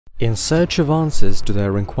In search of answers to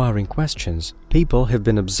their inquiring questions, people have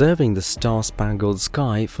been observing the star-spangled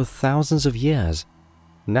sky for thousands of years.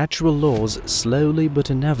 Natural laws slowly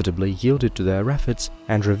but inevitably yielded to their efforts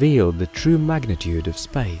and revealed the true magnitude of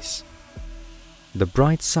space. The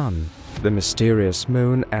bright sun, the mysterious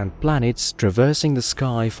moon and planets traversing the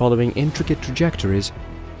sky following intricate trajectories,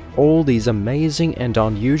 all these amazing and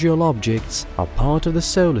unusual objects are part of the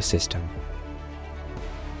solar system.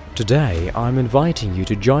 Today, I'm inviting you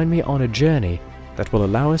to join me on a journey that will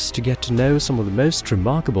allow us to get to know some of the most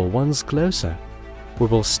remarkable ones closer. We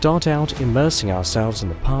will start out immersing ourselves in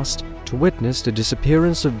the past to witness the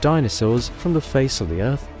disappearance of dinosaurs from the face of the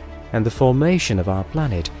Earth and the formation of our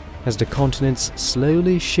planet as the continents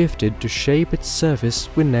slowly shifted to shape its surface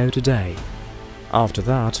we know today. After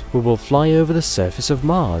that, we will fly over the surface of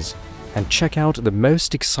Mars and check out the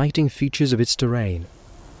most exciting features of its terrain.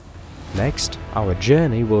 Next, our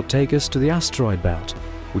journey will take us to the asteroid belt,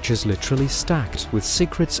 which is literally stacked with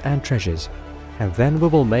secrets and treasures. And then we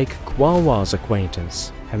will make Quaoar's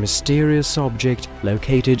acquaintance, a mysterious object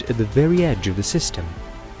located at the very edge of the system.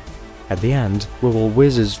 At the end, we will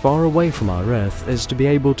whiz as far away from our Earth as to be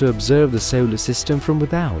able to observe the solar system from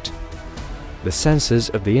without. The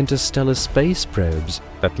sensors of the interstellar space probes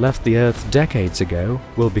that left the Earth decades ago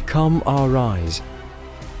will become our eyes.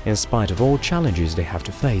 In spite of all challenges they have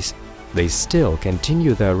to face, they still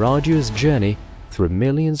continue their arduous journey through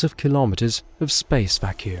millions of kilometers of space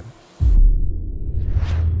vacuum.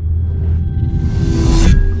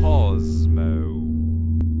 Kosmo,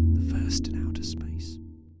 the first in outer space.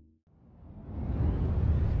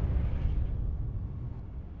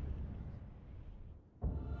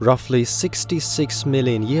 Roughly 66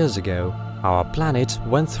 million years ago, our planet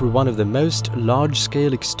went through one of the most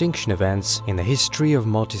large-scale extinction events in the history of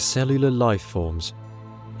multicellular life forms.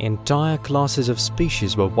 Entire classes of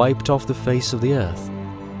species were wiped off the face of the Earth.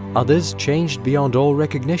 Others changed beyond all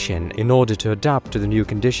recognition in order to adapt to the new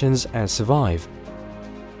conditions and survive.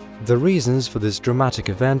 The reasons for this dramatic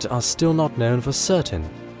event are still not known for certain.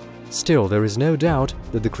 Still, there is no doubt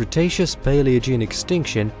that the Cretaceous-Paleogene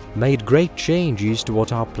extinction made great changes to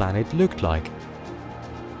what our planet looked like.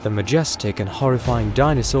 The majestic and horrifying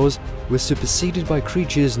dinosaurs were superseded by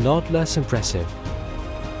creatures not less impressive: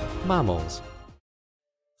 mammals.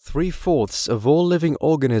 3/4 of all living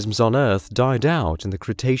organisms on Earth died out in the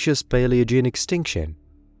Cretaceous-Paleogene extinction.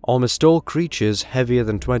 Almost all creatures heavier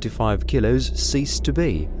than 25 kilos ceased to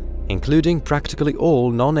be, including practically all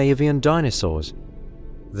non-avian dinosaurs.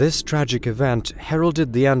 This tragic event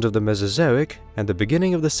heralded the end of the Mesozoic and the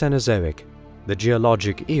beginning of the Cenozoic, the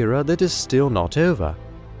geologic era that is still not over.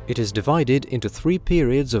 It is divided into 3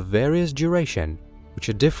 periods of various duration, which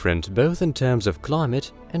are different both in terms of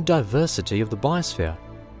climate and diversity of the biosphere.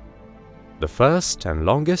 The first and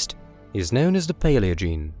longest is known as the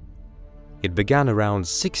Paleogene. It began around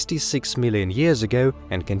 66 million years ago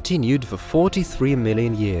and continued for 43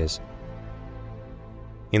 million years.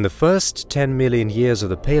 In the first 10 million years of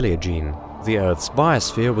the Paleogene, the Earth's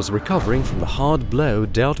biosphere was recovering from the hard blow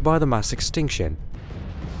dealt by the mass extinction.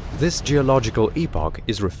 This geological epoch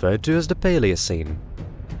is referred to as the Paleocene.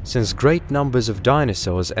 Since great numbers of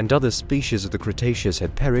dinosaurs and other species of the Cretaceous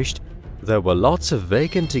had perished, there were lots of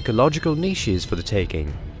vacant ecological niches for the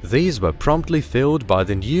taking. These were promptly filled by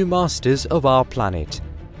the new masters of our planet: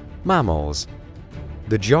 mammals.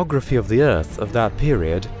 The geography of the Earth of that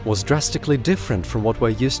period was drastically different from what we're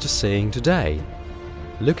used to seeing today.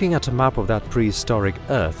 Looking at a map of that prehistoric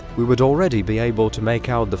Earth, we would already be able to make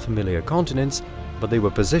out the familiar continents, but they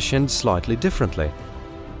were positioned slightly differently.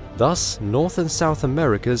 Thus, North and South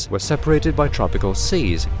Americas were separated by tropical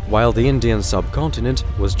seas, while the Indian subcontinent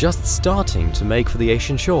was just starting to make for the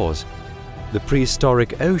Asian shores. The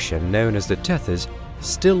prehistoric ocean, known as the Tethys,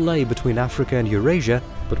 still lay between Africa and Eurasia,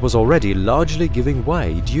 but was already largely giving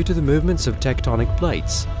way due to the movements of tectonic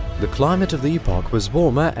plates. The climate of the epoch was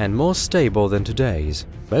warmer and more stable than today's.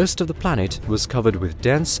 Most of the planet was covered with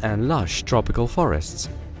dense and lush tropical forests.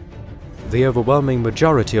 The overwhelming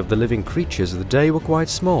majority of the living creatures of the day were quite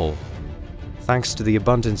small. Thanks to the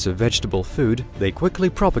abundance of vegetable food, they quickly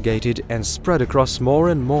propagated and spread across more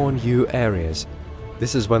and more new areas.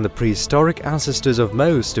 This is when the prehistoric ancestors of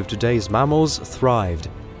most of today's mammals thrived.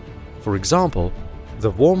 For example,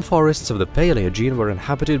 the warm forests of the Paleogene were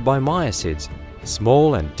inhabited by miacids,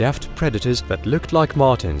 small and deft predators that looked like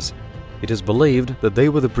martens. It is believed that they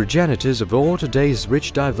were the progenitors of all today's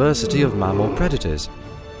rich diversity of mammal predators.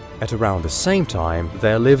 At around the same time,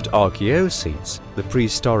 there lived archaeocetes, the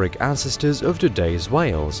prehistoric ancestors of today's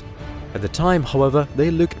whales. At the time, however,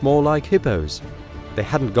 they looked more like hippos. They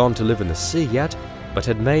hadn't gone to live in the sea yet, but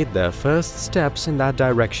had made their first steps in that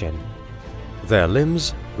direction. Their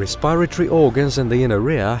limbs, Respiratory organs in the inner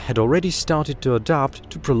ear had already started to adapt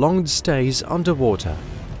to prolonged stays underwater.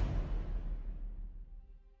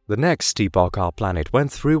 The next epoch our planet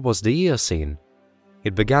went through was the Eocene.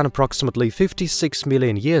 It began approximately 56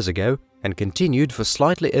 million years ago and continued for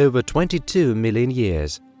slightly over 22 million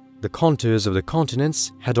years. The contours of the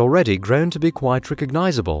continents had already grown to be quite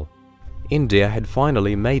recognizable. India had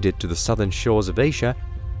finally made it to the southern shores of Asia,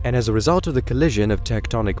 and as a result of the collision of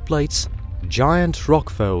tectonic plates, giant rock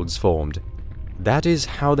folds formed. That is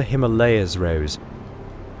how the Himalayas rose,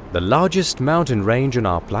 the largest mountain range on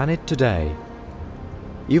our planet today.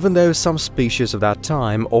 Even though some species of that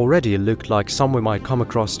time already looked like some we might come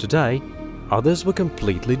across today, others were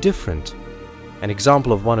completely different. An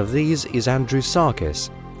example of one of these is Andrewsarchus,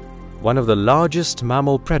 one of the largest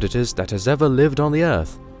mammal predators that has ever lived on the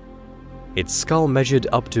Earth. Its skull measured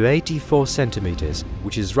up to 84 centimeters,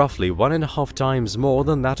 which is roughly 1.5 times more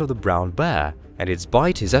than that of the brown bear, and its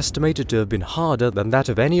bite is estimated to have been harder than that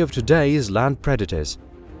of any of today's land predators.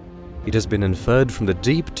 It has been inferred from the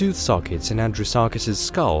deep tooth sockets in Andrewsarchus's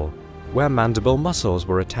skull, where mandible muscles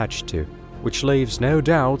were attached to, which leaves no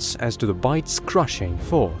doubts as to the bite's crushing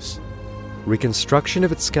force. Reconstruction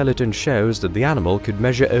of its skeleton shows that the animal could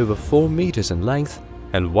measure over 4 meters in length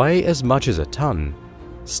and weigh as much as a ton.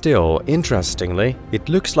 Still, interestingly, it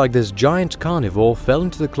looks like this giant carnivore fell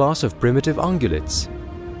into the class of primitive ungulates.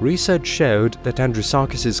 Research showed that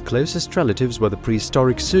Andrewsarchus's closest relatives were the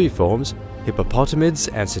prehistoric suiforms, hippopotamids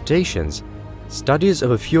and cetaceans. Studies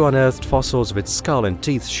of a few unearthed fossils of its skull and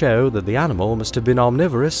teeth show that the animal must have been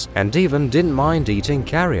omnivorous and even didn't mind eating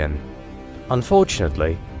carrion.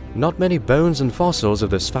 Unfortunately, not many bones and fossils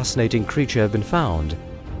of this fascinating creature have been found,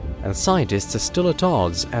 and scientists are still at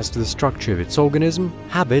odds as to the structure of its organism,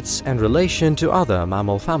 habits and relation to other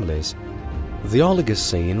mammal families. The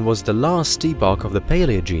Oligocene was the last epoch of the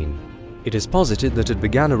Paleogene. It is posited that it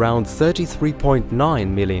began around 33.9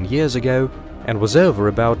 million years ago and was over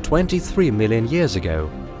about 23 million years ago,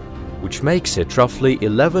 which makes it roughly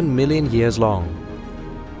 11 million years long.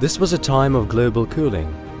 This was a time of global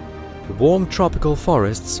cooling. Warm tropical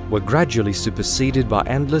forests were gradually superseded by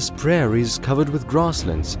endless prairies covered with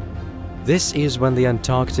grasslands. This is when the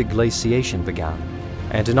Antarctic glaciation began,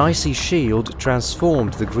 and an icy shield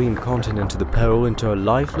transformed the green continent of the pole into a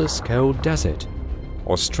lifeless, cold desert.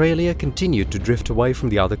 Australia continued to drift away from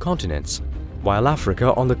the other continents, while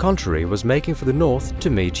Africa, on the contrary, was making for the north to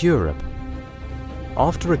meet Europe.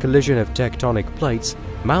 After a collision of tectonic plates,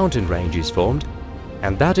 mountain ranges formed,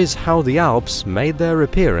 and that is how the Alps made their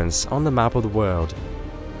appearance on the map of the world.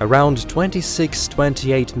 Around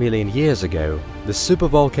 26-28 million years ago, the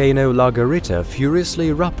supervolcano La Garita furiously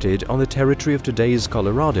erupted on the territory of today's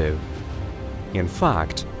Colorado. In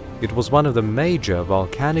fact, it was one of the major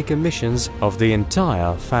volcanic emissions of the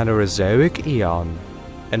entire Phanerozoic eon.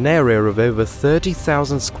 An area of over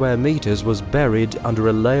 30,000 square meters was buried under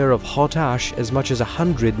a layer of hot ash as much as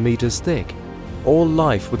 100 meters thick. All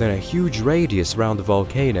life within a huge radius around the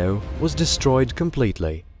volcano was destroyed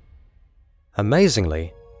completely.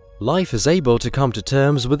 Amazingly, life is able to come to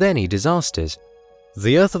terms with any disasters.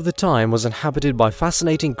 The Earth of the time was inhabited by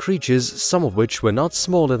fascinating creatures, some of which were not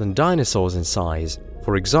smaller than dinosaurs in size.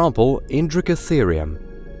 For example, Indricotherium,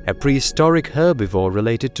 a prehistoric herbivore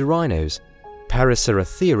related to rhinos.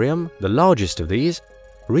 Paraceratherium, the largest of these,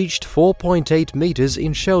 reached 4.8 meters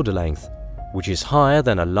in shoulder length, which is higher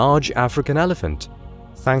than a large African elephant.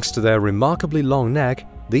 Thanks to their remarkably long neck,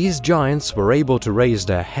 these giants were able to raise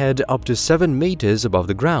their head up to 7 meters above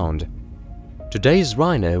the ground. Today's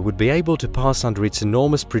rhino would be able to pass under its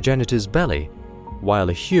enormous progenitor's belly, while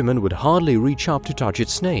a human would hardly reach up to touch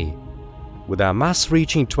its knee. With their mass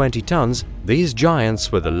reaching 20 tons, these giants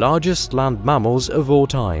were the largest land mammals of all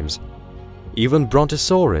times. Even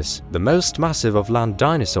Brontosaurus, the most massive of land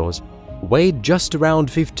dinosaurs, weighed just around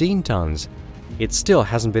 15 tons. It still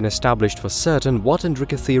hasn't been established for certain what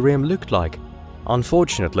Indricotherium looked like.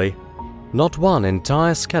 Unfortunately, not one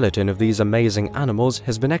entire skeleton of these amazing animals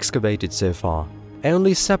has been excavated so far,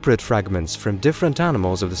 only separate fragments from different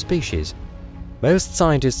animals of the species. Most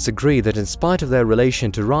scientists agree that in spite of their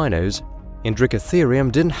relation to rhinos,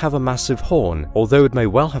 Indricotherium didn't have a massive horn, although it may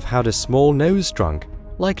well have had a small nose trunk,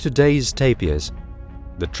 like today's tapirs.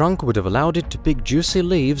 The trunk would have allowed it to pick juicy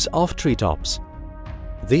leaves off treetops.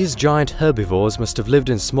 These giant herbivores must have lived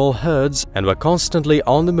in small herds and were constantly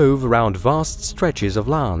on the move around vast stretches of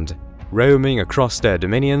land, roaming across their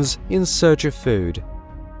dominions in search of food.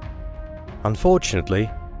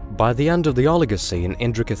 Unfortunately, by the end of the Oligocene,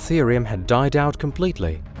 Indricotherium had died out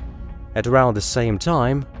completely. At around the same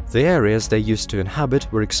time, the areas they used to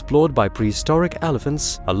inhabit were explored by prehistoric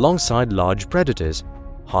elephants alongside large predators,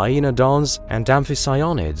 hyenodons and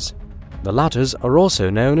amphicyonids. The latter are also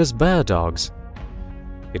known as bear dogs.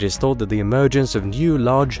 It is thought that the emergence of new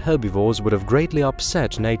large herbivores would have greatly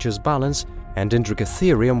upset nature's balance, and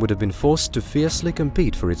Indracotherium would have been forced to fiercely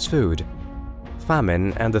compete for its food.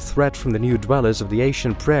 Famine and the threat from the new dwellers of the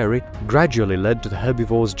Asian prairie gradually led to the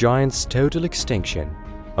herbivorous giants' total extinction.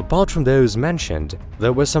 Apart from those mentioned,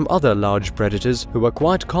 there were some other large predators who were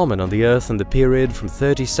quite common on the Earth in the period from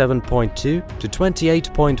 37.2 to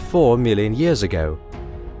 28.4 million years ago.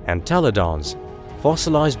 Entelodons.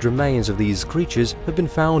 Fossilized remains of these creatures have been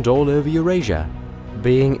found all over Eurasia.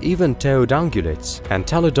 Being even-toed ungulates,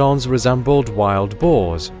 entelodons resembled wild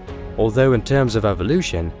boars, although in terms of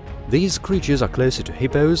evolution, these creatures are closer to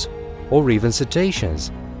hippos or even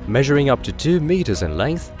cetaceans. Measuring up to 2 meters in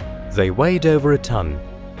length, they weighed over a ton.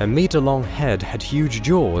 A meter-long head had huge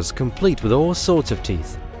jaws complete with all sorts of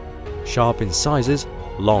teeth, sharp incisors,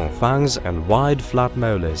 long fangs and wide flat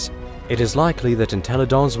molars. It is likely that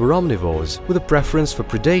entelodons were omnivores with a preference for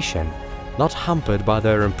predation. Not hampered by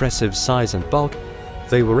their impressive size and bulk,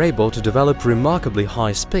 they were able to develop remarkably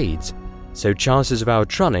high speeds, so chances of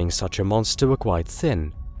outrunning such a monster were quite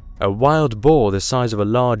thin. A wild boar the size of a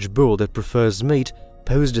large bull that prefers meat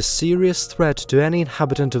posed a serious threat to any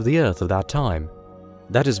inhabitant of the Earth of that time.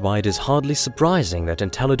 That is why it is hardly surprising that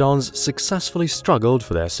entelodons successfully struggled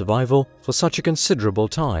for their survival for such a considerable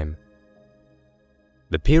time.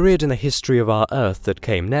 The period in the history of our Earth that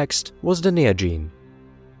came next was the Neogene.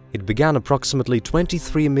 It began approximately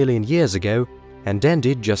 23 million years ago and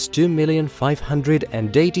ended just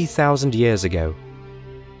 2,580,000 years ago.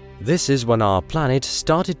 This is when our planet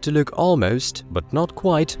started to look almost, but not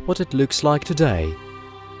quite, what it looks like today.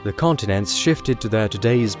 The continents shifted to their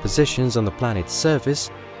today's positions on the planet's surface,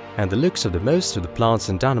 and the looks of most of the plants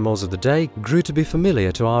and animals of the day grew to be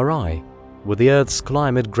familiar to our eye. With the Earth's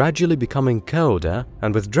climate gradually becoming colder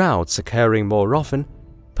and with droughts occurring more often,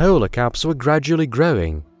 polar caps were gradually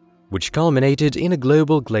growing, which culminated in a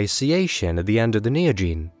global glaciation at the end of the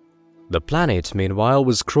Neogene. The planet, meanwhile,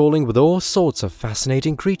 was crawling with all sorts of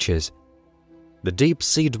fascinating creatures. The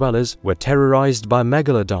deep-sea dwellers were terrorized by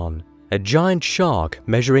Megalodon, a giant shark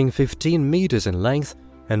measuring 15 meters in length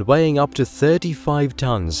and weighing up to 35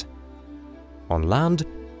 tons. On land,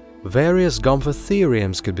 various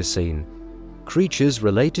gomphotheriums could be seen, creatures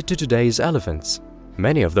related to today's elephants.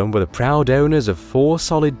 Many of them were the proud owners of 4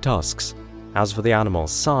 solid tusks. As for the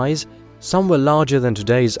animal's size, some were larger than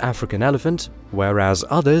today's African elephant, whereas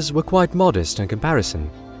others were quite modest in comparison.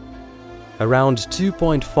 Around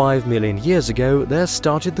 2.5 million years ago, there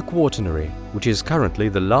started the Quaternary, which is currently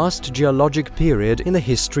the last geologic period in the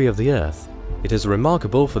history of the Earth. It is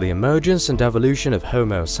remarkable for the emergence and evolution of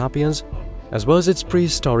Homo sapiens, as well as its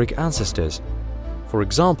prehistoric ancestors. For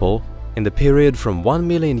example, in the period from 1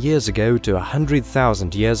 million years ago to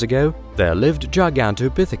 100,000 years ago, there lived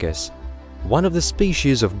Gigantopithecus, one of the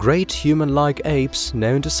species of great human-like apes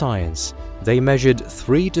known to science. They measured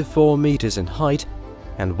 3 to 4 meters in height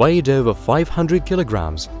and weighed over 500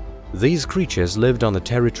 kilograms. These creatures lived on the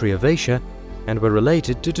territory of Asia and were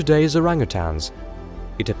related to today's orangutans.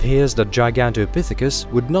 It appears that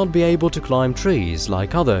Gigantopithecus would not be able to climb trees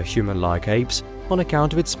like other human-like apes on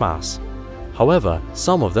account of its mass. However,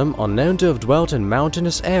 some of them are known to have dwelt in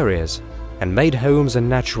mountainous areas and made homes in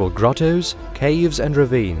natural grottos, caves and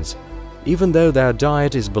ravines. Even though their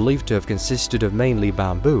diet is believed to have consisted of mainly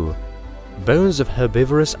bamboo, bones of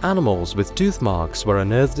herbivorous animals with tooth marks were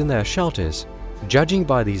unearthed in their shelters. Judging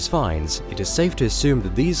by these finds, it is safe to assume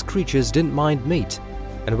that these creatures didn't mind meat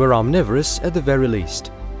and were omnivorous at the very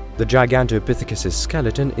least. The Gigantopithecus's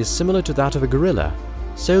skeleton is similar to that of a gorilla,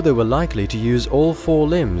 so they were likely to use all 4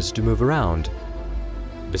 limbs to move around.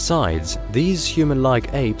 Besides, these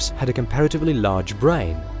human-like apes had a comparatively large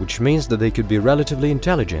brain, which means that they could be relatively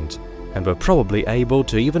intelligent and were probably able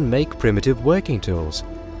to even make primitive working tools.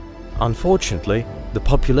 Unfortunately, the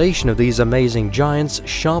population of these amazing giants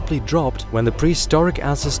sharply dropped when the prehistoric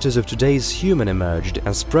ancestors of today's human emerged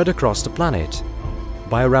and spread across the planet.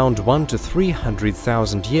 By around 1 to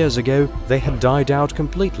 300,000 years ago, they had died out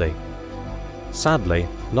completely. Sadly,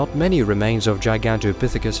 not many remains of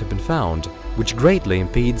Gigantopithecus have been found, which greatly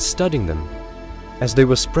impedes studying them. As they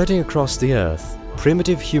were spreading across the Earth,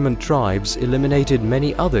 primitive human tribes eliminated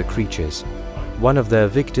many other creatures. One of their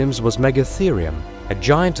victims was Megatherium, a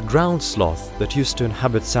giant ground sloth that used to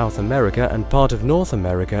inhabit South America and part of North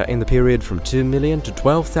America in the period from 2 million to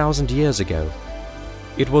 12,000 years ago.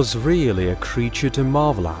 It was really a creature to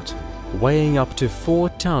marvel at. Weighing up to 4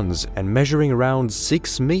 tons and measuring around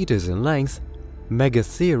 6 meters in length,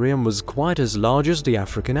 Megatherium was quite as large as the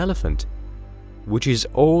African elephant. which is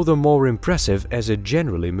all the more impressive as it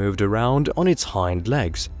generally moved around on its hind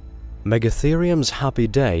legs. Megatherium's happy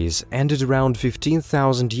days ended around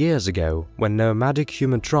 15,000 years ago when nomadic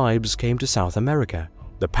human tribes came to South America.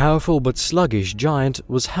 The powerful but sluggish giant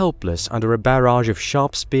was helpless under a barrage of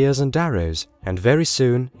sharp spears and arrows, and very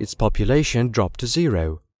soon its population dropped to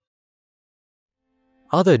zero.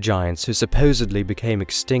 Other giants who supposedly became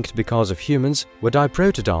extinct because of humans were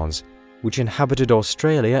diprotodons, which inhabited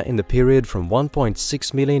Australia in the period from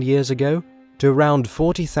 1.6 million years ago to around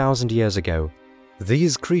 40,000 years ago.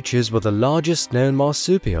 These creatures were the largest known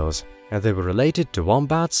marsupials, and they were related to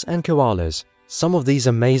wombats and koalas. Some of these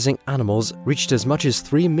amazing animals reached as much as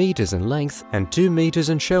 3 meters in length and 2 meters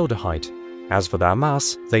in shoulder height. As for their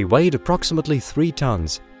mass, they weighed approximately 3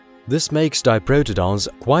 tons. This makes diprotodons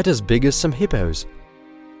quite as big as some hippos.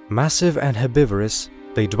 Massive and herbivorous,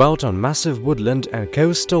 they dwelt on massive woodland and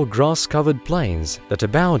coastal grass-covered plains that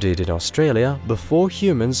abounded in Australia before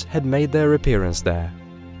humans had made their appearance there.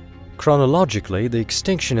 Chronologically, the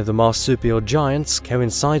extinction of the marsupial giants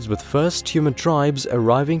coincides with first human tribes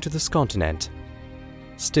arriving to this continent.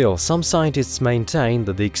 Still, some scientists maintain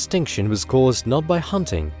that the extinction was caused not by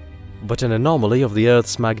hunting, but an anomaly of the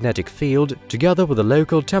Earth's magnetic field together with a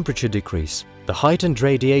local temperature decrease. The heightened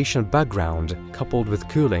radiation background, coupled with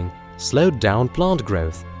cooling, slowed down plant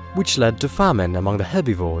growth, which led to famine among the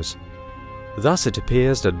herbivores. Thus it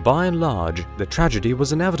appears that by and large the tragedy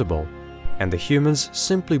was inevitable, and the humans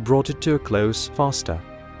simply brought it to a close faster.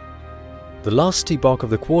 The last epoch of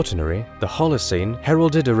the Quaternary, the Holocene,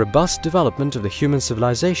 heralded a robust development of the human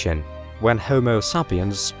civilization, when Homo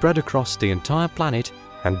sapiens spread across the entire planet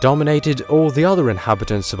and dominated all the other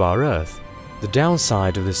inhabitants of our Earth. The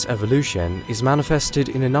downside of this evolution is manifested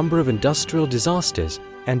in a number of industrial disasters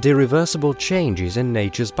and irreversible changes in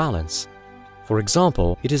nature's balance. For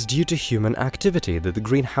example, it is due to human activity that the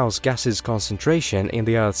greenhouse gases concentration in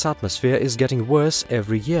the Earth's atmosphere is getting worse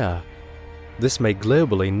every year. This may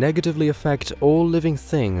globally negatively affect all living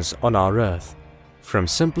things on our Earth, from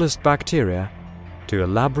simplest bacteria to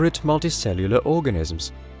elaborate multicellular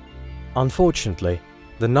organisms. Unfortunately,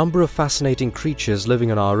 the number of fascinating creatures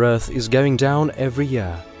living on our Earth is going down every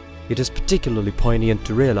year. It is particularly poignant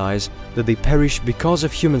to realize that they perish because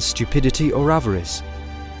of human stupidity or avarice.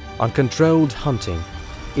 Uncontrolled hunting,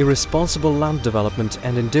 irresponsible land development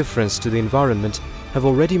and indifference to the environment have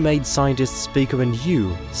already made scientists speak of a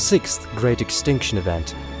new, 6th Great Extinction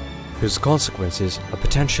event, whose consequences are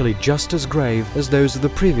potentially just as grave as those of the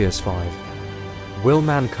previous 5. Will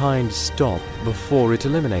mankind stop before it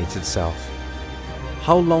eliminates itself?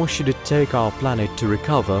 How long should it take our planet to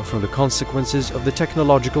recover from the consequences of the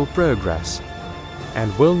technological progress?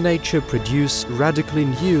 And will nature produce radically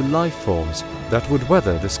new life forms that would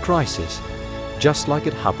weather this crisis, just like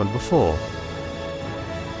it happened before?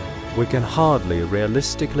 We can hardly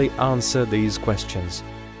realistically answer these questions.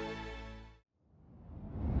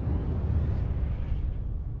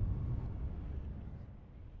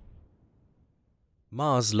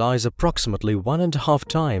 Mars lies approximately 1.5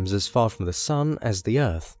 times as far from the Sun as the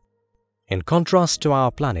Earth. In contrast to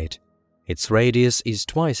our planet, its radius is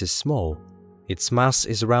twice as small. Its mass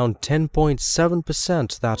is around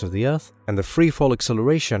 10.7% that of the Earth, and the freefall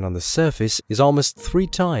acceleration on the surface is almost 3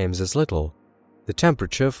 times as little. The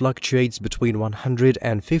temperature fluctuates between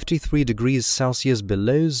 153 degrees Celsius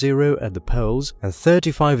below zero at the poles and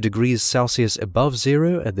 35 degrees Celsius above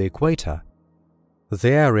zero at the equator. The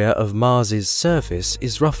area of Mars's surface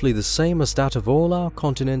is roughly the same as that of all our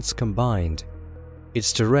continents combined.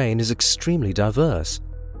 Its terrain is extremely diverse,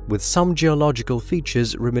 with some geological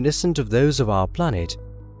features reminiscent of those of our planet,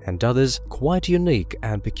 and others quite unique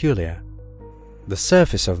and peculiar. The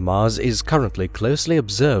surface of Mars is currently closely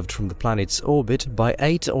observed from the planet's orbit by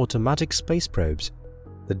 8 automatic space probes.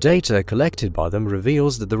 The data collected by them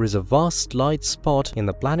reveals that there is a vast light spot in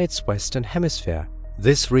the planet's western hemisphere.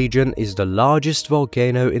 This region is the largest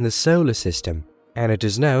volcano in the solar system, and it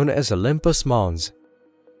is known as Olympus Mons.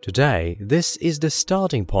 Today, this is the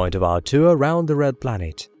starting point of our tour around the Red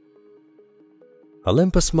Planet.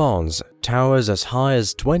 Olympus Mons towers as high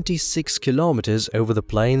as 26 kilometers over the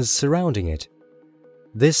plains surrounding it.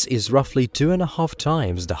 This is roughly 2.5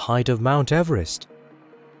 times the height of Mount Everest.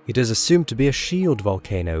 It is assumed to be a shield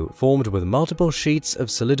volcano formed with multiple sheets of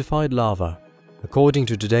solidified lava. According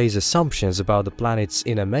to today's assumptions about the planet's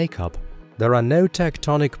inner makeup, there are no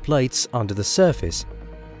tectonic plates under the surface,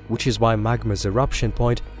 which is why magma's eruption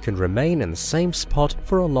point can remain in the same spot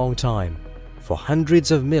for a long time, for hundreds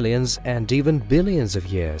of millions and even billions of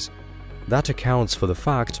years. That accounts for the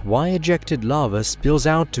fact why ejected lava spills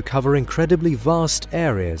out to cover incredibly vast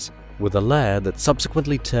areas, with a layer that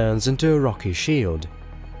subsequently turns into a rocky shield.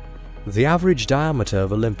 The average diameter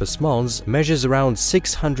of Olympus Mons measures around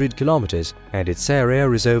 600 kilometers and its area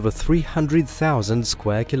is over 300,000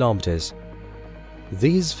 square kilometers.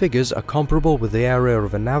 These figures are comparable with the area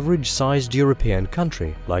of an average-sized European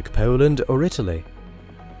country like Poland or Italy.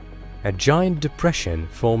 A giant depression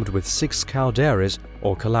formed with 6 calderas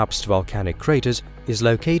or collapsed volcanic craters is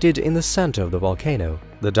located in the center of the volcano.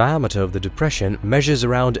 The diameter of the depression measures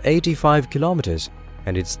around 85 kilometers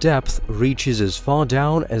and its depth reaches as far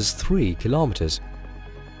down as 3 kilometers.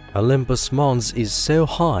 Olympus Mons is so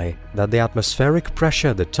high that the atmospheric pressure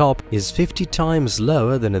at the top is 50 times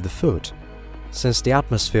lower than at the foot. Since the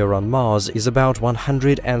atmosphere on Mars is about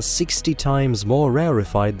 160 times more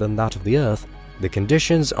rarefied than that of the Earth, the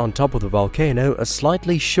conditions on top of the volcano are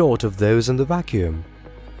slightly short of those in the vacuum.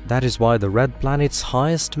 That is why the red planet's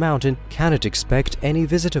highest mountain cannot expect any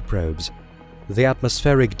visitor probes. The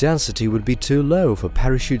atmospheric density would be too low for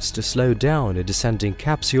parachutes to slow down a descending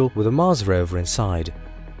capsule with a Mars rover inside.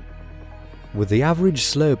 With the average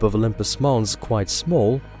slope of Olympus Mons quite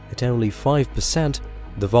small, at only 5%,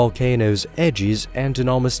 the volcano's edges end in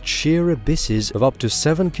almost sheer abysses of up to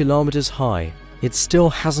 7 kilometers high. It still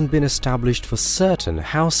hasn't been established for certain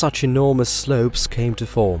how such enormous slopes came to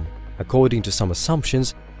form. According to some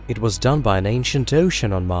assumptions, it was done by an ancient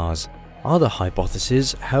ocean on Mars. Other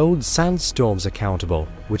hypotheses hold sandstorms accountable,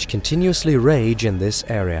 which continuously rage in this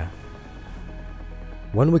area.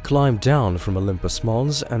 When we climb down from Olympus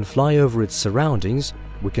Mons and fly over its surroundings,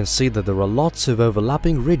 we can see that there are lots of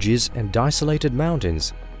overlapping ridges and isolated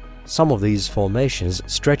mountains. Some of these formations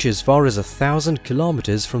stretch as far as 1,000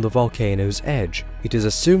 kilometers from the volcano's edge. It is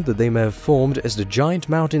assumed that they may have formed as the giant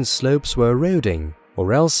mountain slopes were eroding,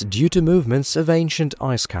 or else due to movements of ancient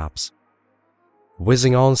ice caps.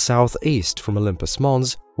 Whizzing on southeast from Olympus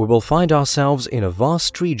Mons, we will find ourselves in a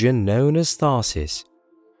vast region known as Tharsis.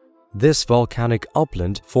 This volcanic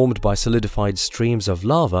upland, formed by solidified streams of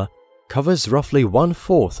lava, covers roughly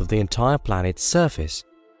 1/4 of the entire planet's surface.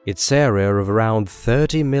 Its area of around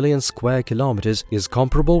 30 million square kilometers is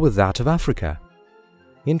comparable with that of Africa.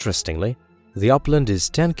 Interestingly, the upland is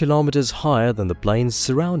 10 kilometers higher than the plains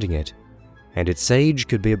surrounding it, and its age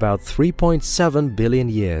could be about 3.7 billion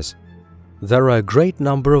years. There are a great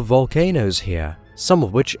number of volcanoes here, some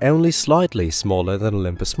of which only slightly smaller than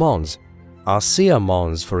Olympus Mons.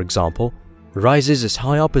 Mons, for example, rises as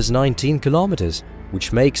high up as 19 kilometers,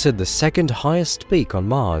 which makes it the second highest peak on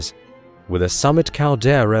Mars. With a summit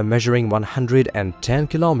caldera measuring 110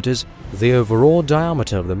 kilometers, the overall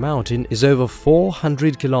diameter of the mountain is over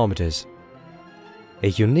 400 kilometers. A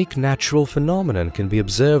unique natural phenomenon can be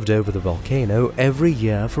observed over the volcano every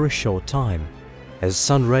year for a short time. As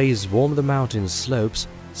sun rays warm the mountain's slopes,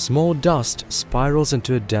 small dust spirals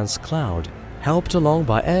into a dense cloud, helped along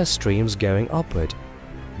by air streams going upward.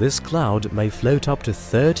 This cloud may float up to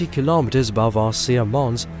 30 kilometers above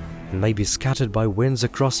Mons and may be scattered by winds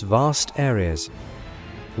across vast areas.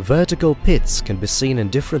 Vertical pits can be seen in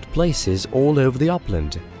different places all over the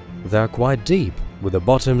upland. They are quite deep, with the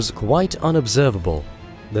bottoms quite unobservable.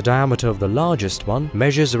 The diameter of the largest one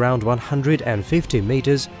measures around 150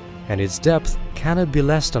 meters, and its depth cannot be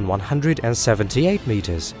less than 178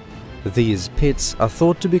 meters. These pits are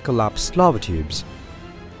thought to be collapsed lava tubes.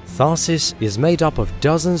 Tharsis is made up of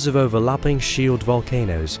dozens of overlapping shield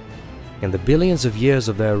volcanoes. In the billions of years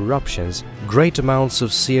of their eruptions, great amounts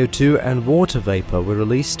of CO2 and water vapor were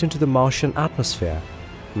released into the Martian atmosphere.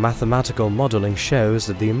 Mathematical modeling shows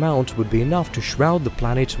that the amount would be enough to shroud the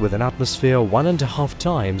planet with an atmosphere 1.5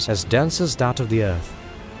 times as dense as that of the Earth.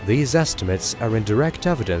 These estimates are in direct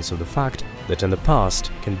evidence of the fact that in the past,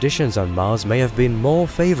 conditions on Mars may have been more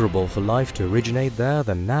favorable for life to originate there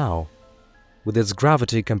than now. With its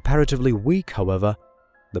gravity comparatively weak, however,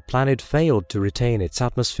 the planet failed to retain its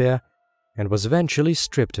atmosphere and was eventually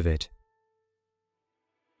stripped of it.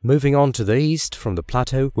 Moving on to the east from the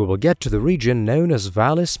plateau, we will get to the region known as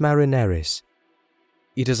Valles Marineris.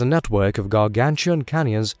 It is a network of gargantuan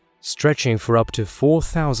canyons stretching for up to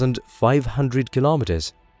 4,500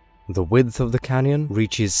 kilometers. The width of the canyon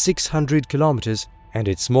reaches 600 kilometers and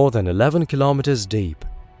it's more than 11 kilometers deep.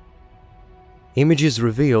 Images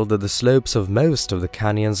reveal that the slopes of most of the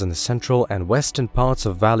canyons in the central and western parts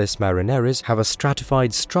of Valles Marineris have a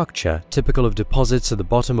stratified structure typical of deposits at the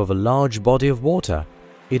bottom of a large body of water.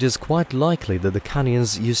 It is quite likely that the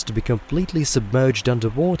canyons used to be completely submerged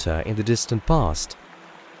underwater in the distant past.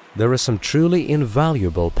 There are some truly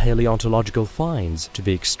invaluable paleontological finds to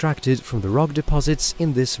be extracted from the rock deposits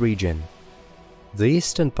in this region. The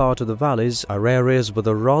eastern part of the valleys are areas with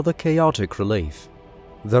a rather chaotic relief.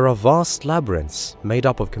 There are vast labyrinths made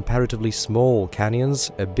up of comparatively small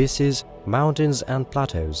canyons, abysses, mountains and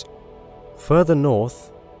plateaus. Further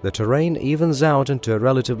north, The terrain evens out into a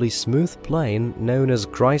relatively smooth plain known as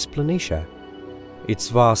Planitia. Its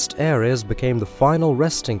vast areas became the final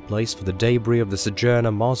resting place for the debris of the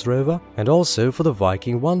Sojourner Mars rover and also for the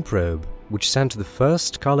Viking 1 probe, which sent the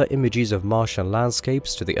first color images of Martian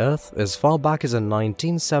landscapes to the Earth as far back as in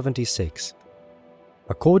 1976.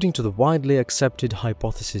 According to the widely accepted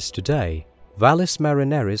hypothesis today, Valles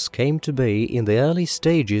Marineris came to be in the early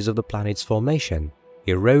stages of the planet's formation.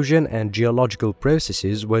 Erosion and geological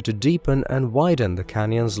processes were to deepen and widen the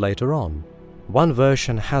canyons later on. One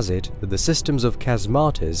version has it that the systems of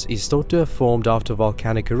chasmatas is thought to have formed after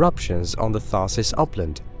volcanic eruptions on the Tharsis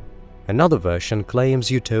upland. Another version claims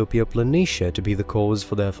Utopia Planitia to be the cause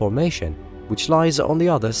for their formation, which lies on the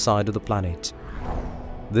other side of the planet.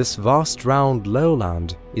 This vast round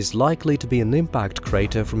lowland is likely to be an impact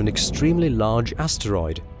crater from an extremely large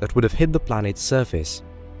asteroid that would have hit the planet's surface.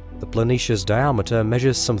 The Planitia's diameter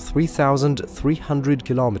measures some 3,300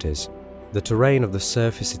 kilometers. The terrain of the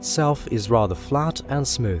surface itself is rather flat and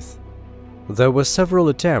smooth. There were several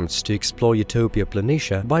attempts to explore Utopia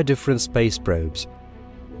Planitia by different space probes.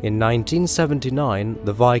 In 1979,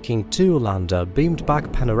 the Viking 2 lander beamed back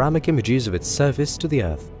panoramic images of its surface to the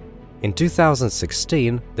Earth. In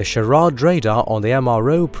 2016, the Charade radar on the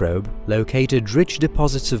MRO probe located rich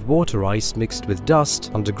deposits of water ice mixed with dust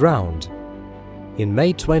underground. In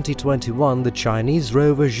May 2021, the Chinese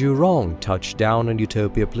rover Zhurong touched down on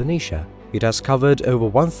Utopia Planitia. It has covered over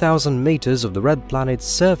 1,000 meters of the red planet's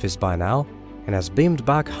surface by now and has beamed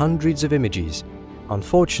back hundreds of images.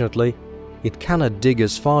 Unfortunately, it cannot dig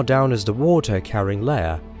as far down as the water-carrying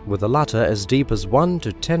layer, with the latter as deep as 1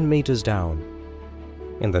 to 10 meters down.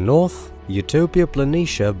 In the north, Utopia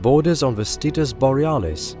Planitia borders on Vestitus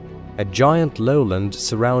Borealis, a giant lowland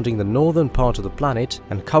surrounding the northern part of the planet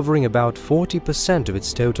and covering about 40% of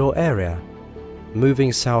its total area.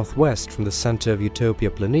 Moving southwest from the center of Utopia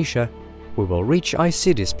Planitia, we will reach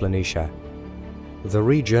Isidis Planitia. The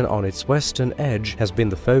region on its western edge has been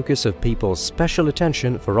the focus of people's special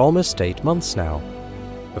attention for almost 8 months now.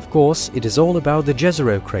 Of course, it is all about the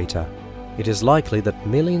Jezero crater. It is likely that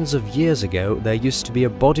millions of years ago there used to be a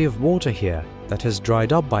body of water here that has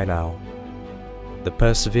dried up by now. The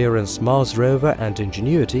Perseverance Mars rover and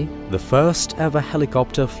Ingenuity, the first ever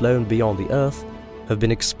helicopter flown beyond the Earth, have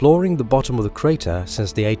been exploring the bottom of the crater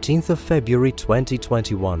since the 18th of February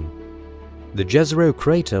 2021. The Jezero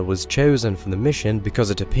crater was chosen for the mission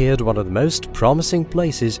because it appeared one of the most promising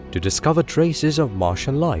places to discover traces of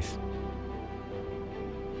Martian life.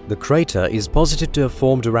 The crater is posited to have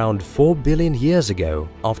formed around 4 billion years ago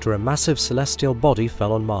after a massive celestial body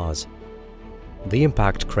fell on Mars. The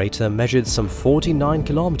impact crater measured some 49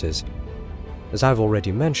 kilometers. As I've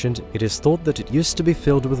already mentioned, it is thought that it used to be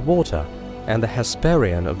filled with water, and the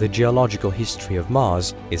Hesperian of the geological history of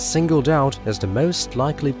Mars is singled out as the most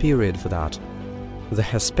likely period for that. The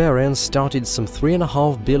Hesperian started some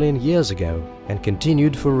 3.5 billion years ago and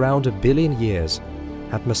continued for around 1 billion years.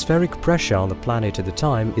 Atmospheric pressure on the planet at the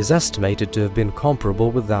time is estimated to have been comparable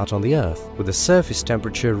with that on the Earth, with the surface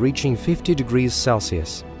temperature reaching 50 degrees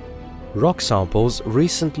Celsius. Rock samples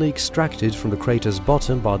recently extracted from the crater's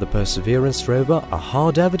bottom by the Perseverance rover are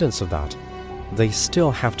hard evidence of that. They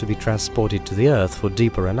still have to be transported to the Earth for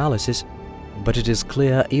deeper analysis, but it is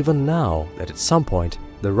clear even now that at some point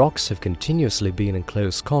the rocks have continuously been in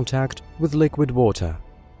close contact with liquid water.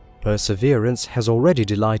 Perseverance has already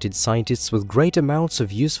delighted scientists with great amounts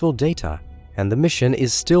of useful data, and the mission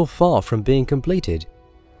is still far from being completed.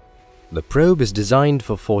 The probe is designed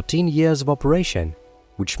for 14 years of operation,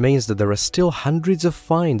 which means that there are still hundreds of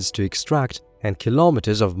finds to extract and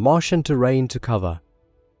kilometers of Martian terrain to cover.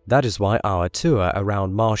 That is why our tour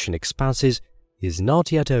around Martian expanses is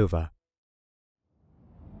not yet over.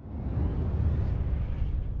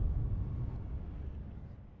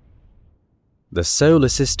 The solar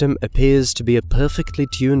system appears to be a perfectly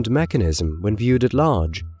tuned mechanism when viewed at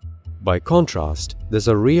large. By contrast, there's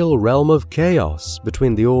a real realm of chaos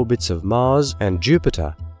between the orbits of Mars and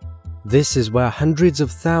Jupiter. This is where hundreds of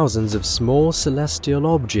thousands of small celestial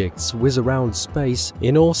objects whiz around space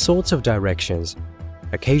in all sorts of directions,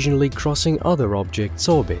 occasionally crossing other objects'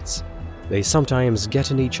 orbits. They sometimes get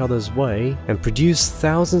in each other's way and produce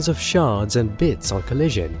thousands of shards and bits on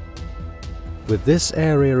collision. With this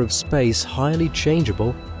area of space highly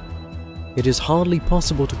changeable, it is hardly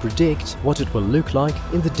possible to predict what it will look like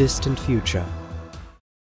in the distant future.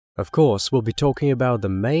 Of course, we'll be talking about the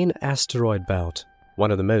main asteroid belt,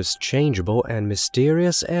 one of the most changeable and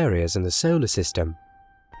mysterious areas in the solar system.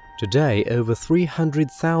 Today, over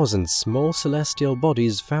 300,000 small celestial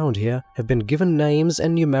bodies found here have been given names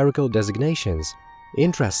and numerical designations.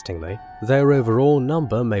 Interestingly, their overall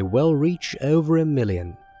number may well reach over 1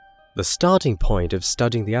 million. The starting point of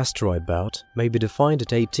studying the asteroid belt may be defined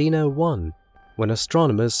at 1801, when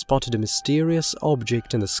astronomers spotted a mysterious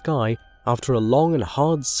object in the sky after a long and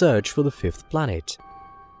hard search for the fifth planet.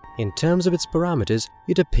 In terms of its parameters,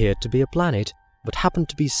 it appeared to be a planet, but happened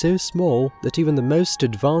to be so small that even the most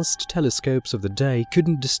advanced telescopes of the day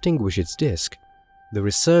couldn't distinguish its disk. The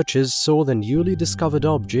researchers saw the newly discovered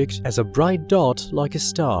object as a bright dot like a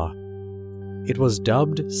star. It was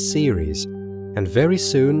dubbed Ceres, and very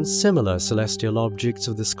soon similar celestial objects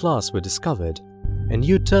of this class were discovered. A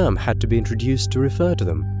new term had to be introduced to refer to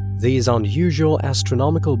them. These unusual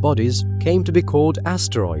astronomical bodies came to be called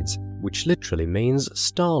asteroids, which literally means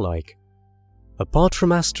star-like. Apart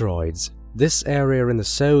from asteroids, this area in the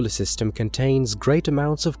solar system contains great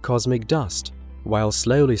amounts of cosmic dust. While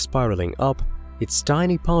slowly spiraling up, its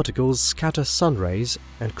tiny particles scatter sun rays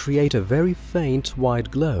and create a very faint white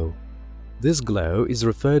glow. This glow is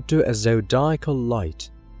referred to as zodiacal light.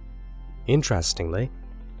 Interestingly,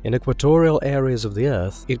 in equatorial areas of the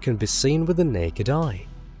Earth, it can be seen with the naked eye.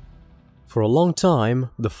 For a long time,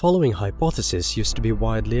 the following hypothesis used to be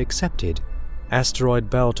widely accepted. Asteroid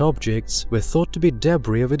belt objects were thought to be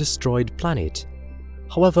debris of a destroyed planet.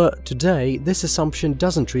 However, today this assumption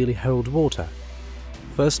doesn't really hold water.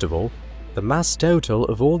 First of all, the mass total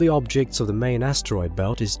of all the objects of the main asteroid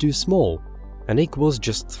belt is too small and equals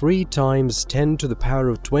just 3 times 10 to the power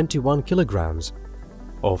of 21 kilograms,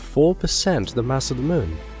 or 4% the mass of the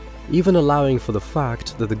Moon. Even allowing for the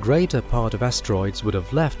fact that the greater part of asteroids would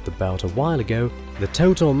have left the belt a while ago, the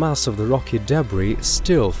total mass of the rocky debris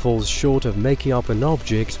still falls short of making up an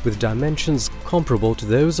object with dimensions comparable to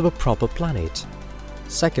those of a proper planet.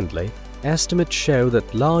 Secondly, estimates show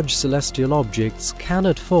that large celestial objects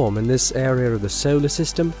cannot form in this area of the solar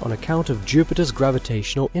system on account of Jupiter's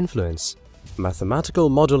gravitational influence. Mathematical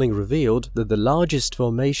modeling revealed that the largest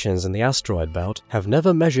formations in the asteroid belt have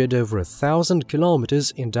never measured over 1,000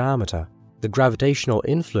 kilometers in diameter. The gravitational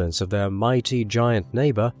influence of their mighty giant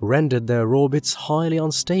neighbor rendered their orbits highly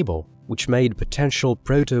unstable, which made potential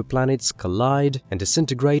protoplanets collide and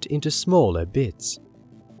disintegrate into smaller bits.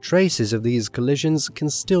 Traces of these collisions can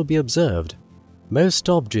still be observed. Most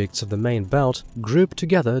objects of the main belt group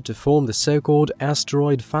together to form the so-called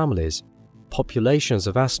asteroid families, populations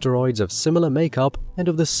of asteroids of similar makeup and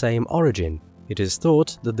of the same origin. It is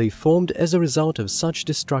thought that they formed as a result of such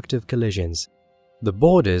destructive collisions. The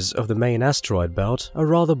borders of the main asteroid belt are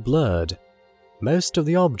rather blurred. Most of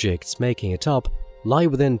the objects making it up lie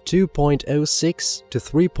within 2.06 to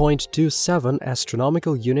 3.27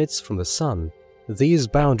 astronomical units from the Sun. These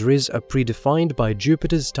boundaries are predefined by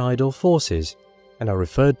Jupiter's tidal forces and are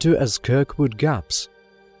referred to as Kirkwood gaps.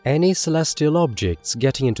 Any celestial objects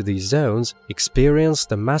getting into these zones experience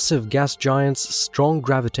the massive gas giant's strong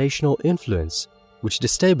gravitational influence, which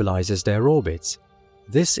destabilizes their orbits.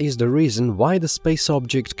 This is the reason why the space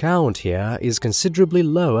object count here is considerably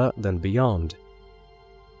lower than beyond.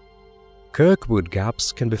 Kirkwood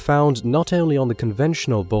gaps can be found not only on the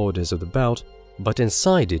conventional borders of the belt, but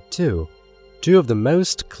inside it too. Two of the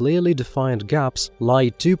most clearly defined gaps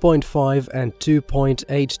lie 2.5 and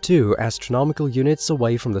 2.82 astronomical units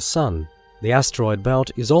away from the Sun. The asteroid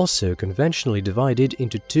belt is also conventionally divided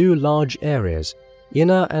into 2 large areas,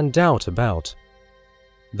 inner and outer belt.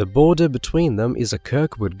 The border between them is a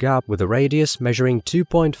Kirkwood gap with a radius measuring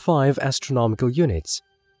 2.5 astronomical units,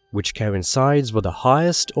 which coincides with the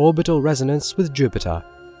highest orbital resonance with Jupiter.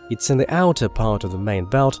 It's in the outer part of the main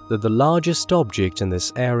belt that the largest object in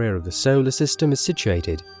this area of the solar system is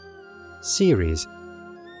situated, Ceres.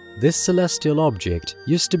 This celestial object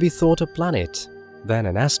used to be thought a planet, then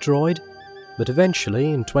an asteroid, but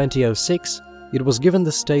eventually, in 2006, it was given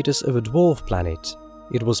the status of a dwarf planet.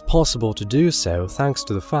 It was possible to do so thanks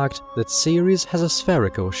to the fact that Ceres has a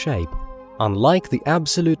spherical shape, unlike the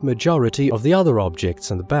absolute majority of the other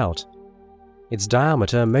objects in the belt. Its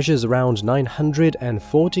diameter measures around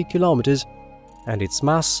 940 kilometers and its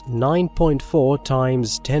mass 9.4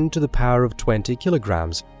 times 10 to the power of 20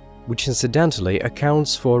 kilograms, which incidentally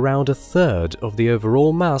accounts for around a third of the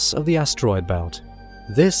overall mass of the asteroid belt.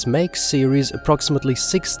 This makes Ceres approximately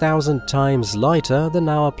 6,000 times lighter than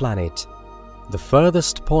our planet. The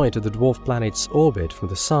furthest point of the dwarf planet's orbit from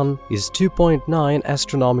the Sun is 2.9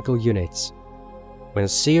 astronomical units. When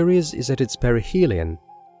Ceres is at its perihelion,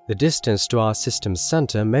 the distance to our system's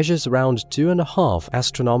center measures around 2.5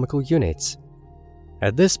 astronomical units.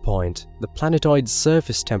 At this point, the planetoid's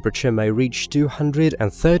surface temperature may reach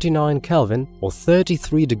 239 Kelvin or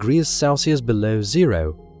 33 degrees Celsius below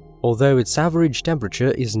zero, although its average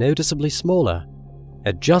temperature is noticeably smaller,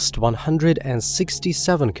 at just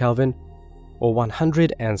 167 Kelvin or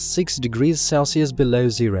 106 degrees Celsius below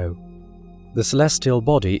zero. The celestial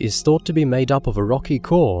body is thought to be made up of a rocky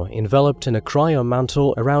core enveloped in a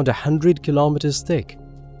cryomantle around 100 kilometers thick.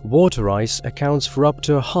 Water ice accounts for up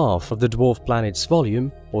to half of the dwarf planet's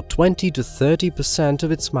volume, or 20 to 30%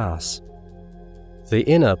 of its mass. The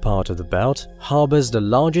inner part of the belt harbors the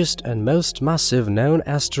largest and most massive known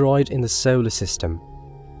asteroid in the solar system,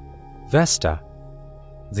 Vesta.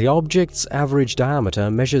 The object's average diameter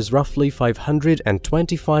measures roughly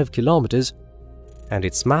 525 kilometers, and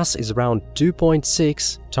its mass is around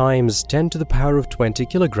 2.6 times 10 to the power of 20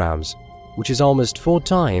 kilograms, which is almost 4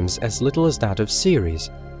 times as little as that of Ceres.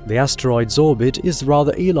 The asteroid's orbit is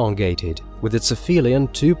rather elongated, with its aphelion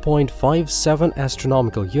 2.57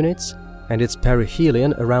 astronomical units and its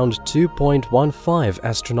perihelion around 2.15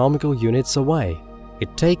 astronomical units away.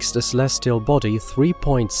 It takes the celestial body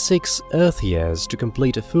 3.6 Earth years to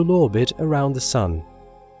complete a full orbit around the Sun.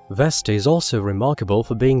 Vesta is also remarkable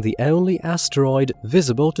for being the only asteroid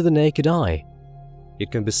visible to the naked eye. It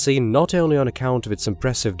can be seen not only on account of its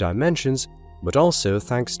impressive dimensions, but also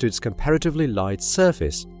thanks to its comparatively light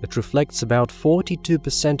surface that reflects about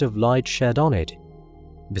 42% of light shed on it.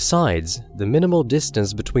 Besides, the minimal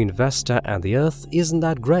distance between Vesta and the Earth isn't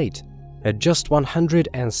that great, at just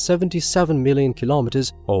 177 million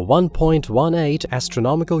kilometers or 1.18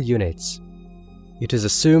 astronomical units. It is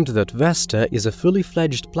assumed that Vesta is a fully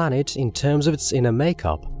fledged planet in terms of its inner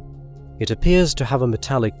makeup. It appears to have a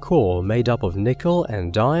metallic core made up of nickel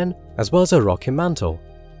and iron, as well as a rocky mantle.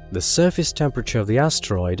 The surface temperature of the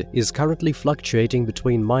asteroid is currently fluctuating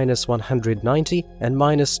between -190 and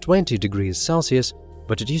 -20 degrees Celsius,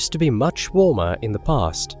 but it used to be much warmer in the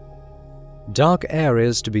past. Dark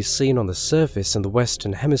areas to be seen on the surface in the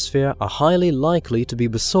Western Hemisphere are highly likely to be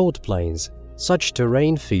basalt plains. Such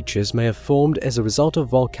terrain features may have formed as a result of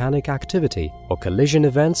volcanic activity or collision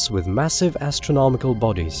events with massive astronomical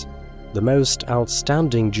bodies. The most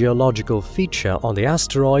outstanding geological feature on the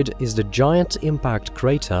asteroid is the giant impact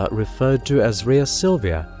crater referred to as Rhea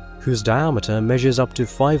Silvia, whose diameter measures up to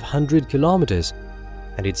 500 kilometers,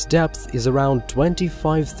 and its depth is around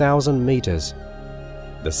 25,000 meters.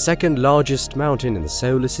 The second largest mountain in the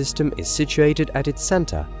solar system is situated at its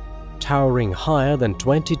center, towering higher than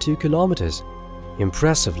 22 kilometers.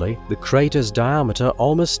 Impressively, the crater's diameter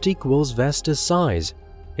almost equals Vesta's size.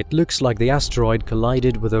 It looks like the asteroid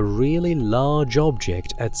collided with a really large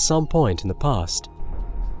object at some point in the past.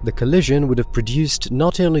 The collision would have produced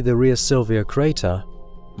not only the Rhea Silvia crater,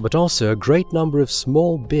 but also a great number of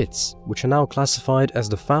small bits, which are now classified as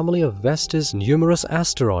the family of Vesta's numerous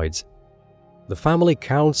asteroids. The family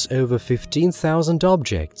counts over 15,000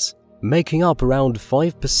 objects, making up around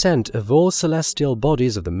 5% of all celestial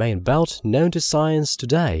bodies of the main belt known to science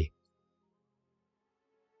today.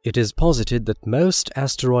 It is posited that most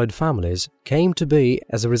asteroid families came to be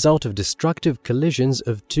as a result of destructive collisions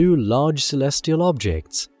of two large celestial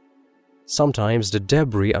objects. Sometimes the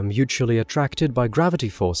debris are mutually attracted by gravity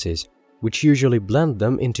forces, which usually blend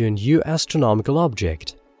them into a new astronomical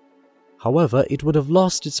object. However, it would have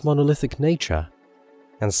lost its monolithic nature,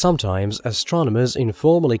 and sometimes astronomers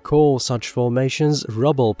informally call such formations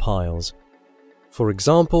rubble piles. For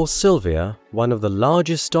example, Sylvia, one of the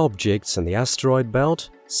largest objects in the asteroid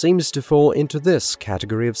belt, seems to fall into this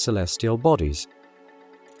category of celestial bodies.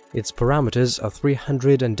 Its parameters are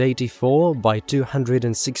 384 by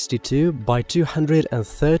 262 by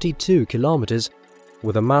 232 kilometers,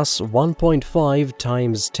 with a mass 1.5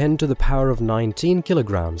 times 10 to the power of 19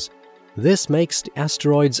 kilograms. This makes the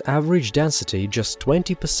asteroid's average density just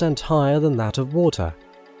 20% higher than that of water.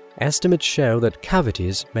 Estimates show that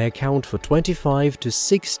cavities may account for 25 to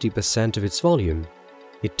 60% of its volume.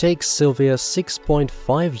 It takes Sylvia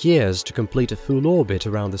 6.5 years to complete a full orbit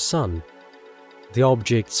around the Sun. The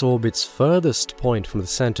object's orbit's furthest point from the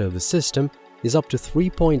center of the system is up to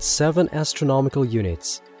 3.7 astronomical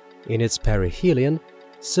units. In its perihelion,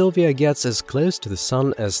 Sylvia gets as close to the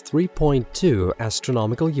Sun as 3.2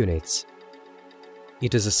 astronomical units.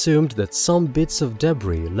 It is assumed that some bits of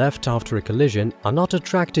debris left after a collision are not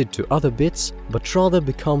attracted to other bits, but rather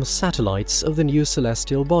become satellites of the new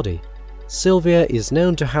celestial body. Sylvia is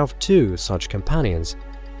known to have two such companions,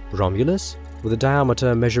 Romulus, with a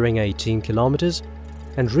diameter measuring 18 kilometers,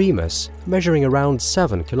 and Remus, measuring around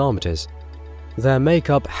 7 kilometers. Their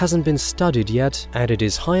makeup hasn't been studied yet, and it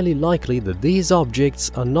is highly likely that these objects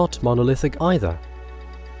are not monolithic either.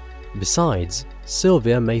 Besides,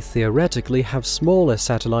 Sylvia may theoretically have smaller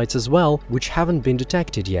satellites as well, which haven't been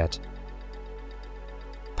detected yet.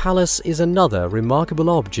 Pallas is another remarkable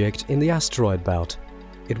object in the asteroid belt.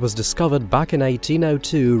 It was discovered back in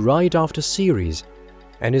 1802 right after Ceres,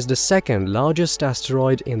 and is the second largest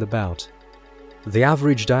asteroid in the belt. The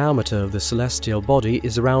average diameter of the celestial body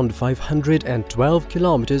is around 512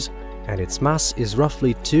 kilometers, and its mass is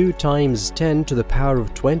roughly 2 ×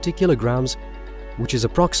 10⁻20 kilograms, which is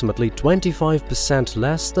approximately 25%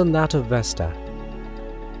 less than that of Vesta.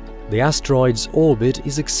 The asteroid's orbit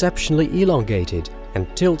is exceptionally elongated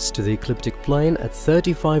and tilts to the ecliptic plane at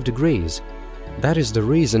 35 degrees. That is the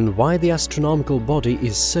reason why the astronomical body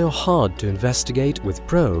is so hard to investigate with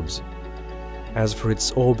probes. As for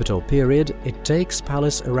its orbital period, it takes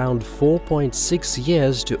Pallas around 4.6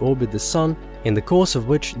 years to orbit the Sun, in the course of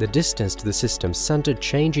which the distance to the system's center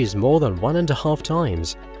changes more than 1.5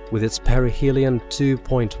 times. With its perihelion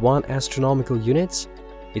 2.1 astronomical units,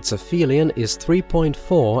 its aphelion is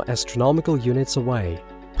 3.4 astronomical units away.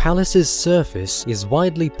 Pallas's surface is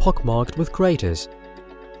widely pockmarked with craters,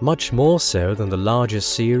 much more so than the larger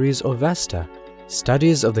Ceres or Vesta.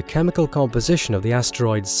 Studies of the chemical composition of the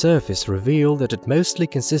asteroid's surface reveal that it mostly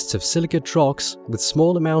consists of silicate rocks with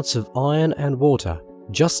small amounts of iron and water.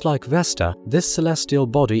 Just like Vesta, this celestial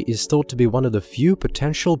body is thought to be one of the few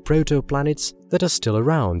potential protoplanets that are still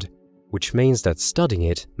around, which means that studying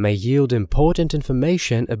it may yield important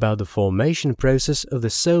information about the formation process of the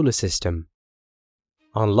solar system.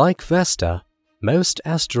 Unlike Vesta, most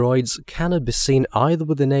asteroids cannot be seen either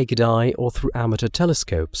with the naked eye or through amateur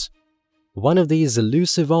telescopes. One of these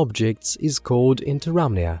elusive objects is called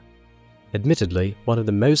Interamnia, admittedly one of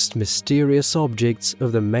the most mysterious objects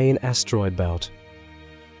of the main asteroid belt.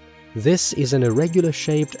 This is an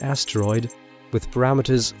irregular-shaped asteroid with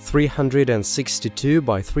parameters 362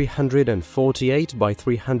 by 348 by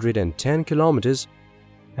 310 kilometers,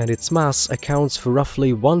 and its mass accounts for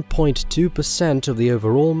roughly 1.2% of the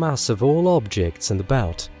overall mass of all objects in the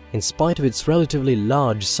belt. In spite of its relatively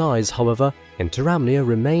large size, however, Interamnia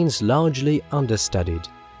remains largely understudied.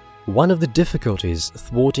 One of the difficulties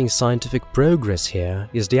thwarting scientific progress here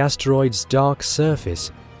is the asteroid's dark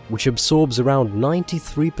surface, which absorbs around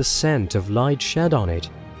 93% of light shed on it.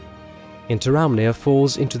 Interamnia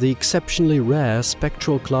falls into the exceptionally rare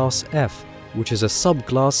spectral class F, which is a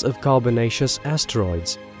subclass of carbonaceous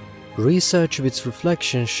asteroids. Research of its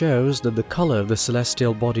reflection shows that the color of the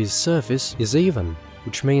celestial body's surface is even,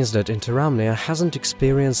 which means that Interamnia hasn't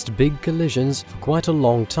experienced big collisions for quite a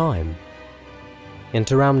long time.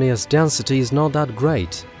 Interamnia's density is not that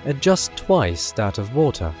great, at just twice that of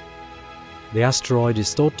water. The asteroid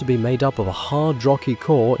is thought to be made up of a hard rocky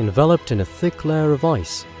core enveloped in a thick layer of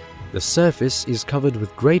ice. The surface is covered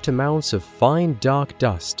with great amounts of fine dark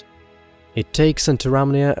dust. It takes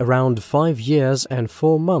Interamnia around 5 years and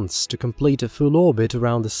 4 months to complete a full orbit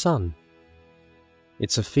around the Sun.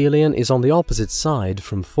 Its aphelion is on the opposite side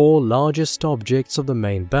from 4 largest objects of the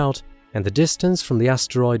main belt, and the distance from the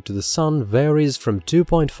asteroid to the Sun varies from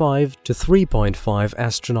 2.5 to 3.5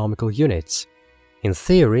 astronomical units. In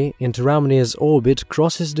theory, Interamnia's orbit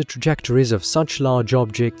crosses the trajectories of such large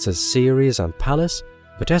objects as Ceres and Pallas,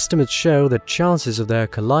 but estimates show that chances of their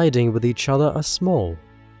colliding with each other are small.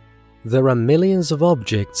 There are millions of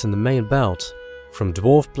objects in the main belt, from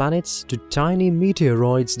dwarf planets to tiny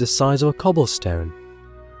meteoroids the size of a cobblestone.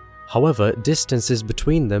 However, distances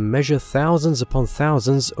between them measure thousands upon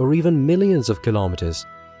thousands or even millions of kilometers.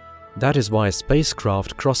 That is why a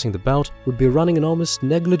spacecraft crossing the belt would be running an almost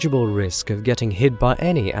negligible risk of getting hit by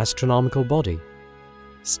any astronomical body.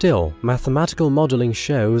 Still, mathematical modeling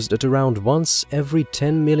shows that around once every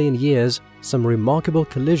 10 million years, some remarkable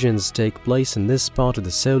collisions take place in this part of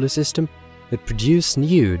the solar system that produce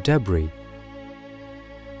new debris.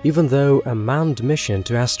 Even though a manned mission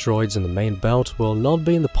to asteroids in the main belt will not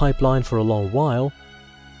be in the pipeline for a long while,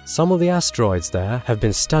 some of the asteroids there have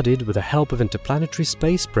been studied with the help of interplanetary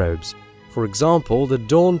space probes. For example, the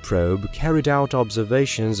Dawn probe carried out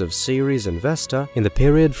observations of Ceres and Vesta in the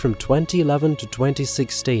period from 2011 to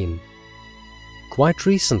 2016. Quite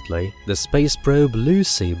recently, the space probe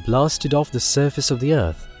Lucy blasted off the surface of the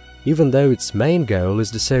Earth. Even though its main goal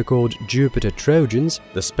is the so-called Jupiter Trojans,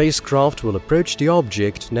 the spacecraft will approach the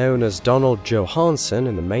object known as Donald Johansen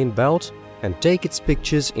in the main belt and take its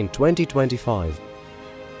pictures in 2025.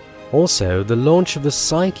 Also, the launch of the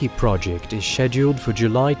Psyche project is scheduled for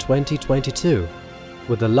July 2022,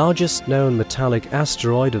 with the largest known metallic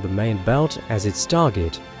asteroid of the main belt as its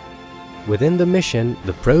target. Within the mission,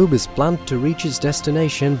 the probe is planned to reach its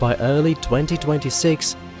destination by early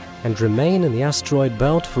 2026 and remain in the asteroid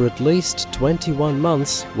belt for at least 21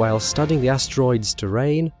 months while studying the asteroid's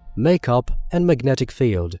terrain, makeup, and magnetic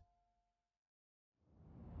field.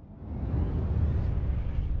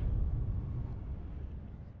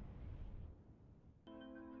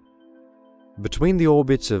 Between the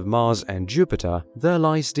orbits of Mars and Jupiter, there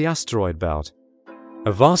lies the asteroid belt.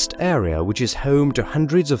 a vast area which is home to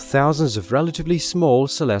hundreds of thousands of relatively small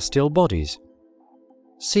celestial bodies.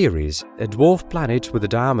 Ceres, a dwarf planet with a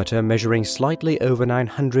diameter measuring slightly over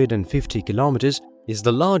 950 kilometers, is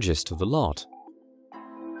the largest of the lot.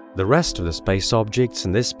 The rest of the space objects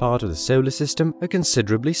in this part of the solar system are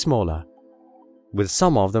considerably smaller. With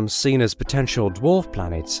some of them seen as potential dwarf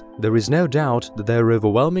planets, there is no doubt that their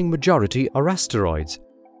overwhelming majority are asteroids.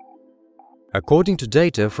 According to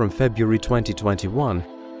data from February 2021,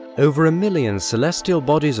 over 1 million celestial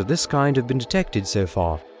bodies of this kind have been detected so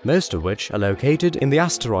far, most of which are located in the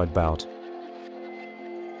asteroid belt.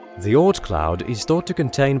 The Oort cloud is thought to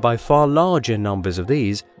contain by far larger numbers of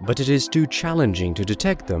these, but it is too challenging to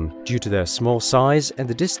detect them due to their small size and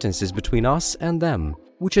the distances between us and them,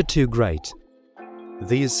 which are too great.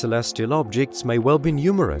 These celestial objects may well be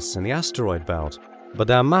numerous in the asteroid belt, but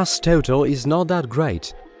their mass total is not that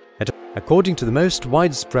great. According to the most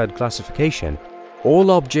widespread classification,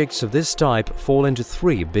 all objects of this type fall into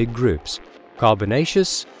 3 big groups: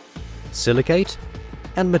 carbonaceous, silicate,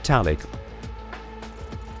 and metallic.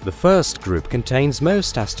 The first group contains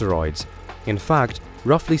most asteroids. In fact,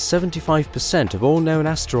 roughly 75% of all known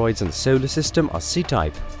asteroids in the solar system are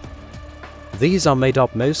C-type. These are made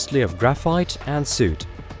up mostly of graphite and soot,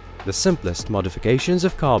 the simplest modifications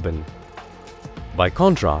of carbon. By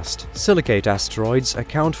contrast, silicate asteroids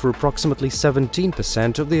account for approximately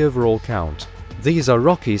 17% of the overall count. These are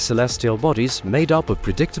rocky celestial bodies made up of,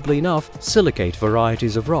 predictably enough, silicate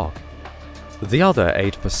varieties of rock. The other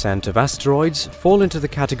 8% of asteroids fall into the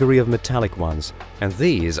category of metallic ones, and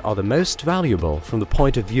these are the most valuable from the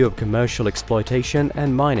point of view of commercial exploitation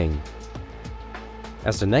and mining.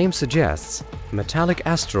 As the name suggests, metallic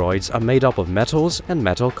asteroids are made up of metals and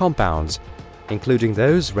metal compounds, including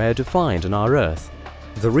those rare to find on our Earth.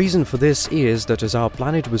 The reason for this is that as our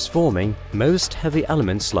planet was forming, most heavy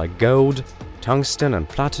elements like gold, tungsten and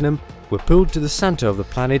platinum were pulled to the center of the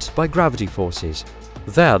planet by gravity forces.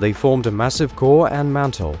 There they formed a massive core and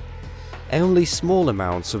mantle. Only small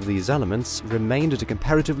amounts of these elements remained at a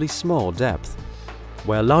comparatively small depth,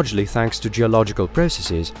 where largely thanks to geological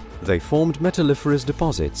processes, they formed metalliferous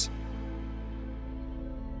deposits.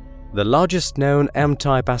 The largest known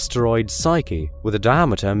M-type asteroid, Psyche, with a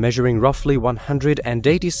diameter measuring roughly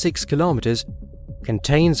 186 kilometers,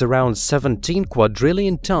 contains around 17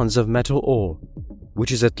 quadrillion tons of metal ore, which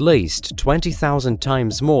is at least 20,000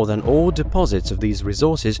 times more than all deposits of these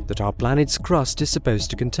resources that our planet's crust is supposed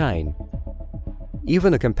to contain.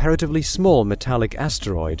 Even a comparatively small metallic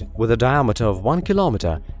asteroid with a diameter of 1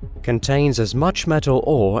 kilometer contains as much metal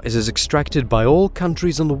ore as is extracted by all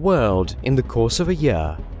countries in the world in the course of a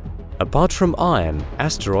year. Apart from iron,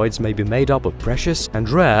 asteroids may be made up of precious and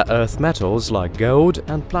rare earth metals like gold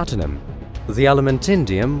and platinum. The element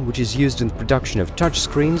indium, which is used in the production of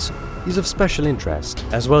touchscreens, is of special interest,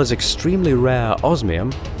 as well as extremely rare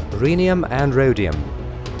osmium, rhenium and rhodium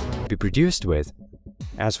to be produced with.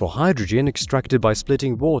 As for hydrogen extracted by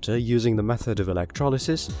splitting water using the method of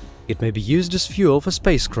electrolysis, it may be used as fuel for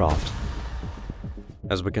spacecraft.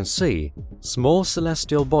 As we can see, small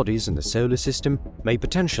celestial bodies in the solar system may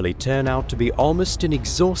potentially turn out to be almost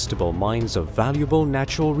inexhaustible mines of valuable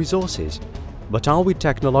natural resources. But are we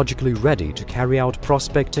technologically ready to carry out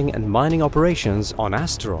prospecting and mining operations on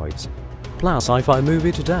asteroids? Plan a sci-fi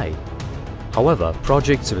movie today. However,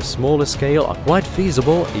 projects of a smaller scale are quite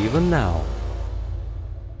feasible even now.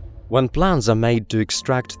 When plans are made to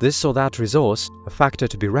extract this or that resource, a factor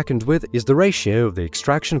to be reckoned with is the ratio of the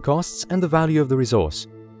extraction costs and the value of the resource.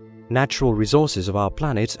 Natural resources of our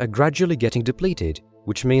planet are gradually getting depleted,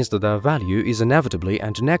 which means that their value is inevitably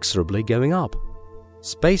and inexorably going up.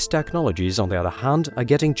 Space technologies, on the other hand, are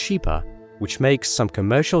getting cheaper, which makes some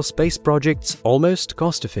commercial space projects almost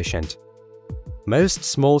cost-efficient. Most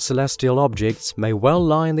small celestial objects may well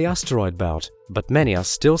lie in the asteroid belt, but many are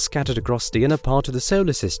still scattered across the inner part of the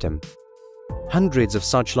solar system. Hundreds of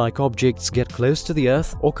such-like objects get close to the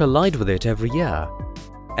Earth or collide with it every year.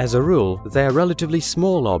 As a rule, they are relatively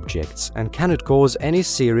small objects and cannot cause any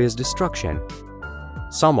serious destruction.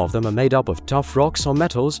 Some of them are made up of tough rocks or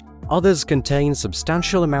metals, others contain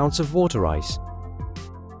substantial amounts of water ice.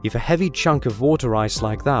 If a heavy chunk of water ice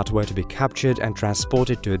like that were to be captured and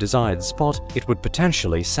transported to a desired spot, it would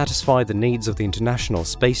potentially satisfy the needs of the International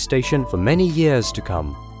Space Station for many years to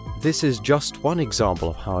come. This is just one example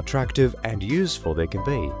of how attractive and useful they can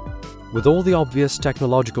be. With all the obvious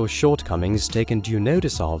technological shortcomings taken due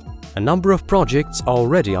notice of, a number of projects are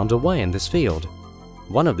already underway in this field.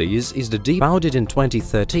 One of these is the Deep. Founded in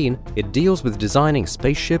 2013, it deals with designing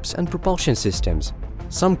spaceships and propulsion systems.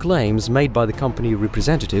 Some claims made by the company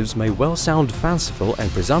representatives may well sound fanciful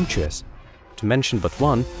and presumptuous. to mention but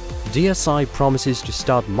one, DSI promises to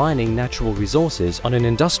start mining natural resources on an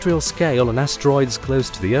industrial scale on asteroids close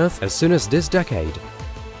to the Earth as soon as this decade.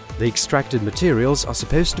 The extracted materials are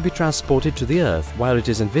supposed to be transported to the Earth, while it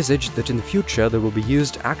is envisaged that in the future they will be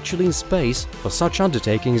used actually in space for such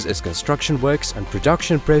undertakings as construction works and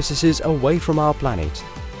production processes away from our planet.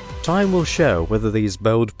 Time will show whether these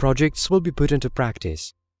bold projects will be put into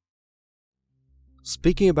practice.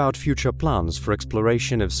 Speaking about future plans for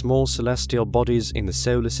exploration of small celestial bodies in the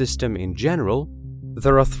solar system in general,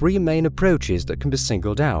 there are three main approaches that can be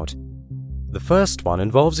singled out. The first one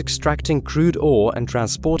involves extracting crude ore and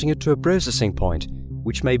transporting it to a processing point,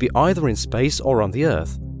 which may be either in space or on the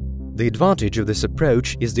Earth. The advantage of this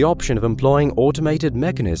approach is the option of employing automated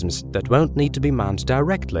mechanisms that won't need to be manned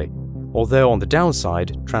directly, although on the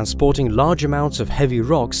downside, transporting large amounts of heavy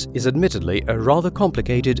rocks is admittedly a rather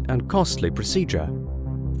complicated and costly procedure.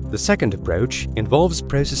 The second approach involves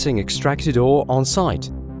processing extracted ore on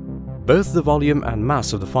site. Both the volume and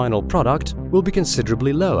mass of the final product will be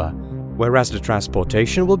considerably lower, whereas the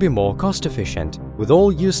transportation will be more cost-efficient, with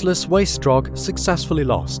all useless waste rock successfully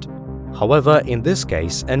lost. However, in this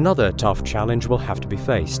case, another tough challenge will have to be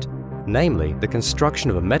faced, namely the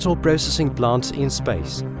construction of a metal processing plant in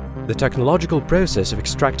space. The technological process of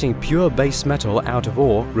extracting pure base metal out of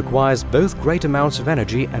ore requires both great amounts of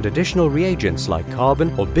energy and additional reagents like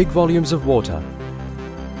carbon or big volumes of water.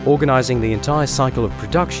 Organizing the entire cycle of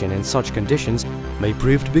production in such conditions may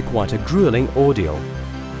prove to be quite a grueling ordeal.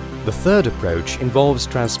 The third approach involves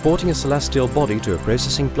transporting a celestial body to a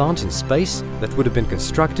processing plant in space that would have been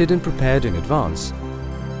constructed and prepared in advance.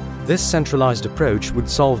 This centralized approach would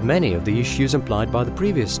solve many of the issues implied by the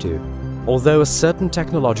previous two, although a certain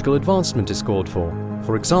technological advancement is called for.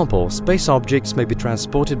 For example, space objects may be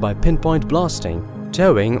transported by pinpoint blasting,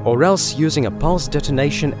 towing, or else using a pulse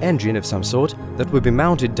detonation engine of some sort that would be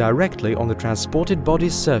mounted directly on the transported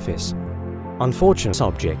body's surface. Unfortunate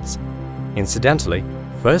objects. Incidentally,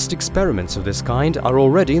 first experiments of this kind are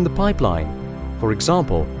already in the pipeline. For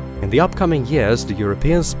example, in the upcoming years, the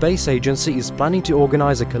European Space Agency is planning to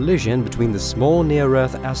organize a collision between the small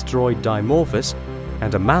near-Earth asteroid Dimorphos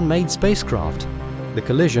and a man-made spacecraft. The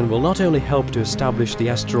collision will not only help to establish the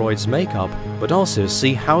asteroid's makeup, but also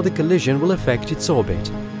see how the collision will affect its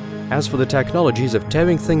orbit. As for the technologies of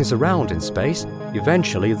towing things around in space,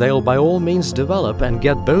 eventually they'll by all means develop and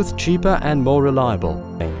get both cheaper and more reliable.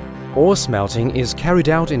 Ore smelting is carried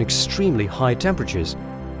out in extremely high temperatures,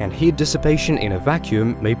 and heat dissipation in a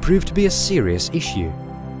vacuum may prove to be a serious issue.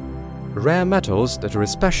 Rare metals that are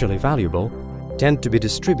especially valuable tend to be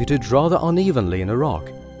distributed rather unevenly in a rock.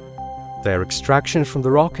 Their extraction from the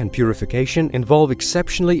rock and purification involve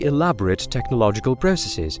exceptionally elaborate technological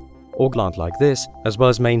processes. A plant like this, as well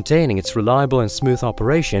as maintaining its reliable and smooth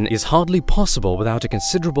operation, is hardly possible without a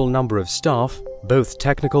considerable number of staff, both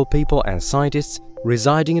technical people and scientists,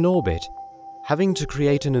 residing in orbit. Having to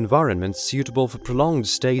create an environment suitable for prolonged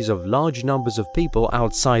stays of large numbers of people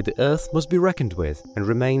outside the Earth must be reckoned with and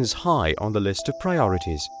remains high on the list of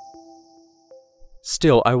priorities.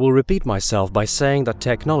 Still, I will repeat myself by saying that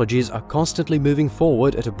technologies are constantly moving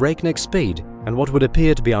forward at a breakneck speed, and what would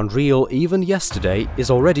appear to be unreal even yesterday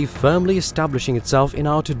is already firmly establishing itself in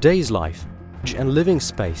our today's life and living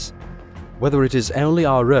space. Whether it is only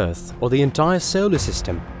our Earth or the entire solar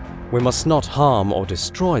system, we must not harm or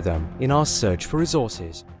destroy them in our search for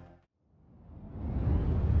resources.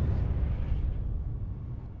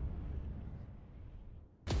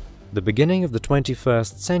 The beginning of the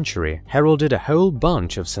 21st century heralded a whole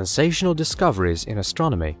bunch of sensational discoveries in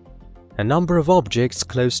astronomy. A number of objects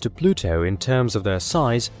close to Pluto in terms of their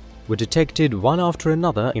size were detected one after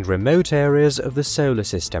another in remote areas of the solar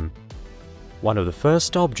system. One of the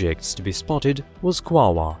first objects to be spotted was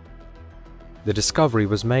Quaoar. The discovery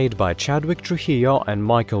was made by Chadwick Trujillo and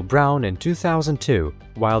Michael Brown in 2002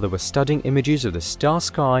 while they were studying images of the star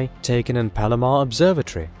sky taken in Palomar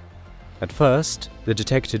Observatory. At first, the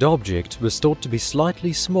detected object was thought to be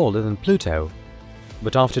slightly smaller than Pluto,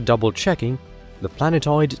 but after double-checking, the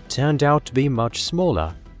planetoid turned out to be much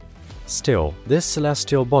smaller. Still, this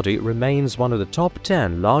celestial body remains one of the top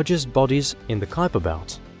 10 largest bodies in the Kuiper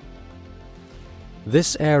belt.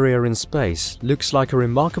 This area in space looks like a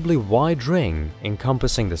remarkably wide ring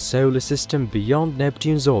encompassing the solar system beyond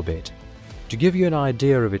Neptune's orbit. To give you an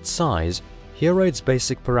idea of its size, here are its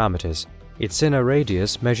basic parameters. Its inner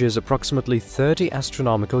radius measures approximately 30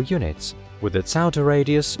 astronomical units, with its outer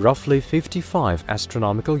radius roughly 55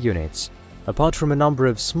 astronomical units. Apart from a number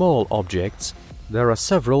of small objects, there are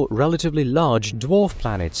several relatively large dwarf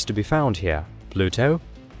planets to be found here: Pluto,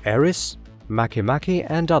 Eris, Makemake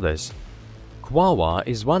and others. Quaoar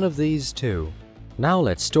is one of these too. Now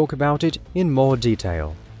let's talk about it in more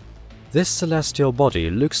detail. This celestial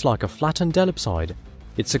body looks like a flattened ellipsoid.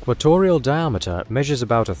 Its equatorial diameter measures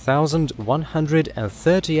about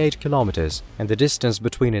 1,138 kilometers, and the distance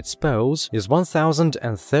between its poles is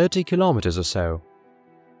 1,030 kilometers or so.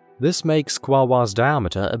 This makes Quaoar's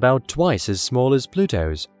diameter about twice as small as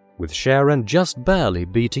Pluto's, with Charon just barely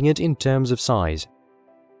beating it in terms of size.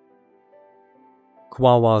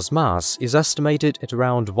 Quaoar's mass is estimated at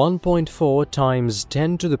around 1.4 times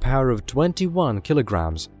 10 to the power of 21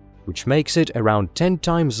 kilograms, which makes it around 10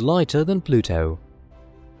 times lighter than Pluto.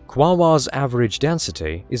 Quaoar's average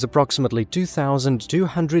density is approximately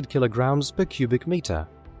 2,200 kilograms per cubic meter,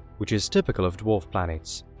 which is typical of dwarf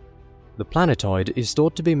planets. The planetoid is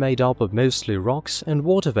thought to be made up of mostly rocks and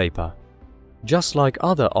water vapor, just like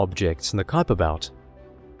other objects in the Kuiper belt.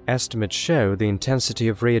 Estimates show the intensity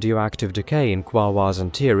of radioactive decay in Quaoar's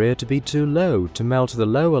interior to be too low to melt the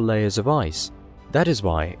lower layers of ice. That is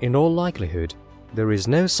why, in all likelihood, there is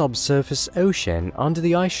no subsurface ocean under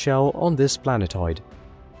the ice shell on this planetoid.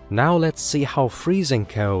 Now let's see how freezing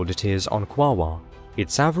cold it is on Quaoar.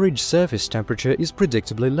 Its average surface temperature is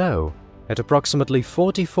predictably low, at approximately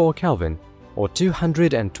 44 Kelvin, or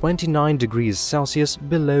 229 degrees Celsius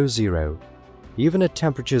below zero. Even at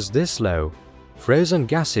temperatures this low, frozen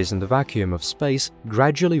gases in the vacuum of space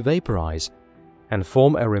gradually vaporize and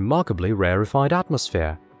form a remarkably rarefied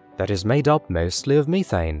atmosphere that is made up mostly of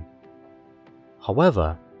methane.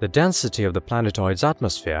 However, the density of the planetoid's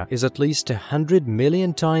atmosphere is at least 100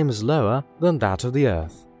 million times lower than that of the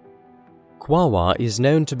Earth. Quaoar is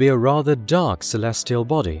known to be a rather dark celestial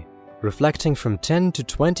body. Reflecting from 10 to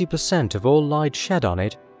 20% of all light shed on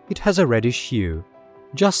it, it has a reddish hue,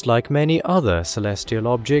 just like many other celestial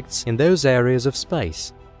objects in those areas of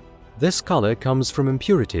space. This color comes from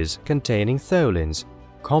impurities containing tholins,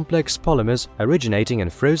 complex polymers originating in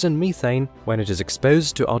frozen methane when it is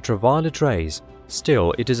exposed to ultraviolet rays.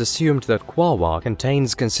 Still, it is assumed that Quaoar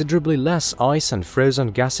contains considerably less ice and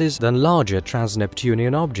frozen gases than larger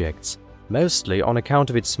trans-Neptunian objects, mostly on account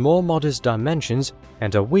of its more modest dimensions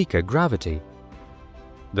and a weaker gravity.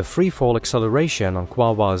 The freefall acceleration on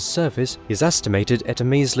Quaoar's surface is estimated at a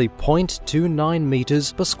measly 0.29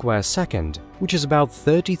 meters per square second, which is about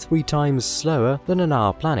 33 times slower than on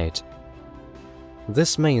our planet.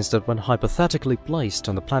 This means that when hypothetically placed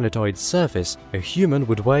on the planetoid's surface, a human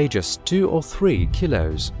would weigh just 2 or 3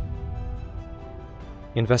 kilos.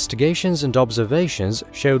 Investigations and observations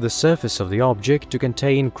show the surface of the object to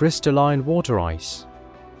contain crystalline water ice.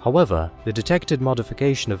 However, the detected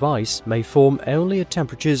modification of ice may form only at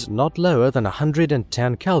temperatures not lower than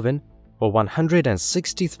 110 Kelvin or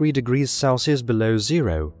 163 degrees Celsius below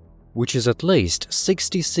zero, which is at least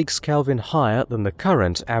 66 Kelvin higher than the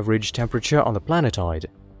current average temperature on the planetoid.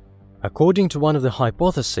 According to one of the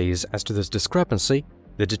hypotheses as to this discrepancy,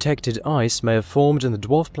 the detected ice may have formed in the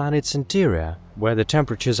dwarf planet's interior, where the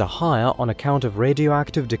temperatures are higher on account of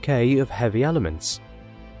radioactive decay of heavy elements.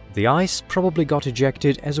 The ice probably got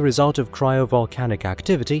ejected as a result of cryovolcanic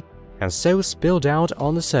activity and so spilled out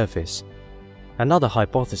on the surface. Another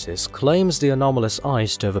hypothesis claims the anomalous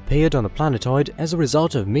ice to have appeared on the planetoid as a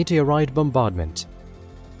result of meteorite bombardment.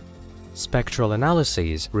 Spectral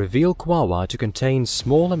analyses reveal Quaoar to contain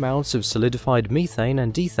small amounts of solidified methane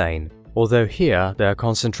and ethane, although here their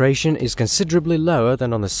concentration is considerably lower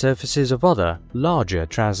than on the surfaces of other, larger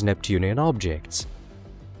trans-Neptunian objects.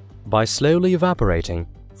 By slowly evaporating,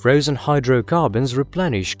 frozen hydrocarbons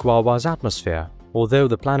replenish Quaoar's atmosphere, although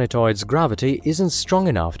the planetoid's gravity isn't strong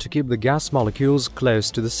enough to keep the gas molecules close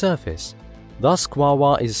to the surface. Thus,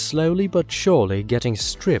 Quaoar is slowly but surely getting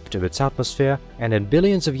stripped of its atmosphere and in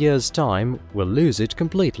billions of years' time will lose it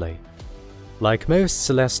completely. Like most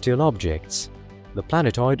celestial objects, the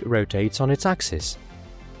planetoid rotates on its axis.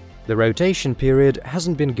 The rotation period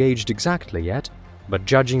hasn't been gauged exactly yet, but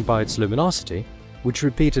judging by its luminosity, which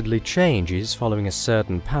repeatedly changes following a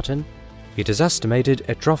certain pattern, it is estimated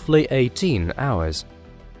at roughly 18 hours.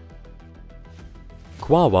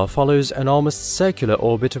 Quaoar follows an almost circular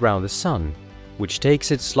orbit around the Sun, which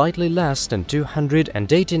takes it slightly less than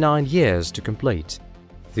 289 years to complete.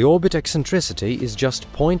 The orbit eccentricity is just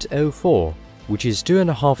 0.04, which is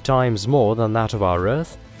 2.5 times more than that of our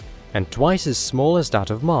Earth and twice as small as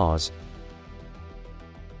that of Mars.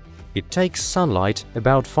 It takes sunlight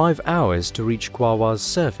about 5 hours to reach Quaoar's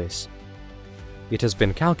surface. It has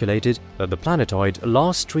been calculated that the planetoid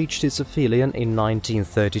last reached its aphelion in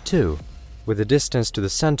 1932, with the distance to the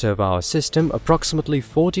center of our system approximately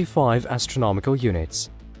 45 astronomical units.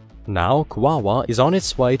 Now Quaoar is on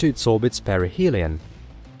its way to its orbit's perihelion,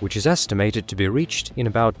 which is estimated to be reached in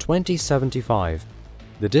about 2075.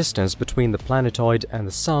 The distance between the planetoid and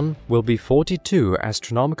the Sun will be 42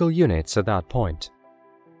 astronomical units at that point.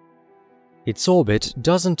 Its orbit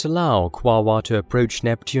doesn't allow Quaoar to approach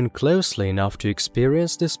Neptune closely enough to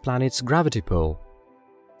experience this planet's gravity pull.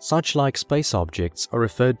 Such like space objects are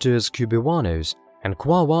referred to as cubewanos, and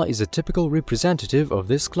Quaoar is a typical representative of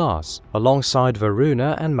this class, alongside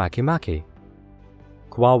Varuna and Makemake.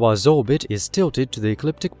 Quaoar's orbit is tilted to the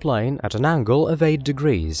ecliptic plane at an angle of 8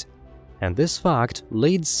 degrees, and this fact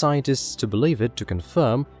leads scientists to believe it to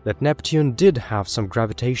confirm that Neptune did have some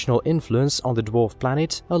gravitational influence on the dwarf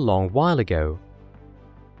planet a long while ago.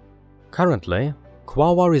 Currently,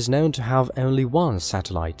 Quaoar is known to have only one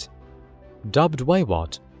satellite. Dubbed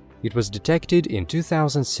Waywatt, it was detected in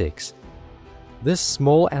 2006. This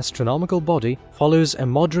small astronomical body follows a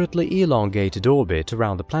moderately elongated orbit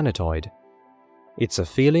around the planetoid. Its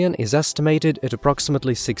aphelion is estimated at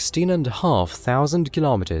approximately 16,500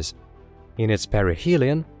 kilometers. In its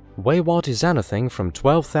perihelion, Waywatt is anything from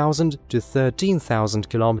 12,000 to 13,000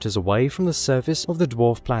 kilometers away from the surface of the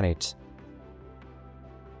dwarf planet.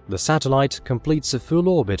 The satellite completes a full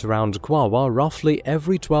orbit around Quaoar roughly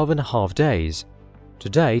every 12.5 days. To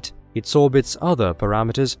date, its orbit's other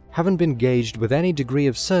parameters haven't been gauged with any degree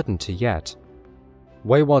of certainty yet.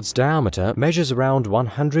 Waywatt's diameter measures around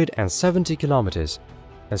 170 kilometers.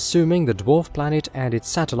 Assuming the dwarf planet and its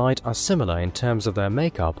satellite are similar in terms of their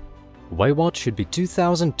makeup, Waywatt should be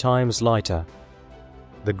 2,000 times lighter.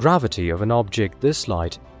 The gravity of an object this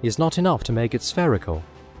light is not enough to make it spherical.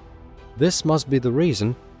 This must be the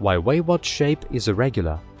reason why Waywatt's shape is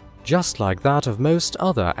irregular, just like that of most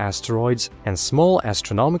other asteroids and small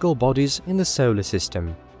astronomical bodies in the solar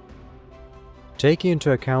system. Taking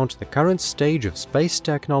into account the current stage of space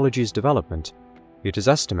technology's development, it is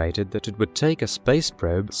estimated that it would take a space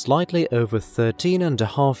probe slightly over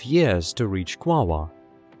 13.5 years to reach Quaoar.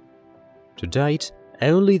 To date,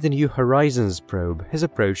 only the New Horizons probe has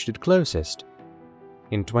approached it closest.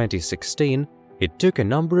 In 2016, it took a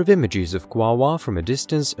number of images of Quaoar from a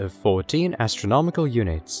distance of 14 astronomical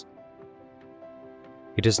units.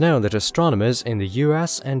 It is known that astronomers in the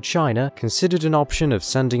US and China considered an option of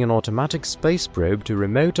sending an automatic space probe to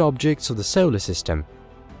remote objects of the solar system,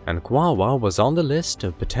 and Quaoar was on the list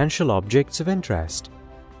of potential objects of interest.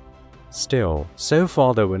 Still, so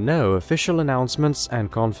far there were no official announcements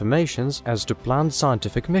and confirmations as to planned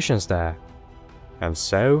scientific missions there. And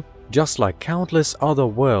so, just like countless other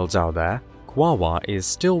worlds out there, Quaoar is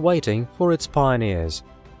still waiting for its pioneers.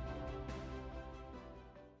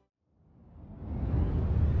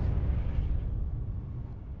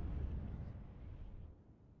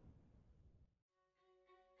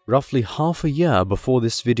 Roughly half a year before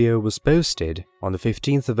this video was posted, on the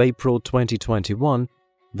 15th of April 2021,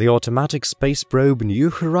 the automatic space probe New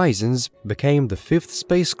Horizons became the 5th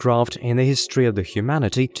spacecraft in the history of the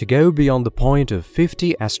humanity to go beyond the point of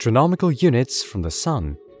 50 astronomical units from the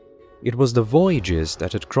Sun. It was the Voyagers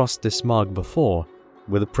that had crossed this mark before,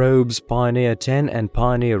 with the probes Pioneer 10 and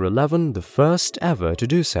Pioneer 11 the first ever to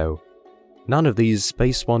do so. None of these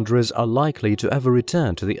space wanderers are likely to ever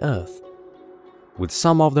return to the Earth. With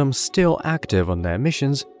some of them still active on their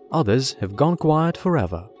missions, others have gone quiet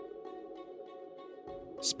forever.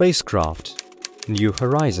 Spacecraft New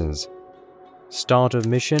Horizons. Start of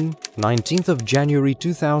mission 19th of January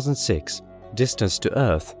 2006. Distance to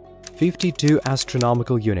Earth 52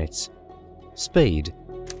 astronomical units. Speed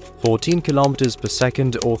 14 kilometers per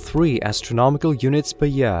second or 3 astronomical units per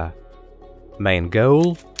year. Main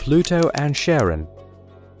goal Pluto and Charon.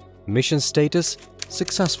 Mission status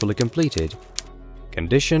successfully completed.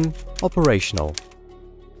 Condition operational.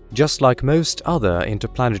 Just like most other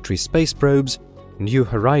interplanetary space probes, New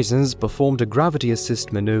Horizons performed a gravity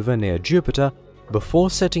assist maneuver near Jupiter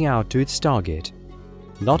before setting out to its target.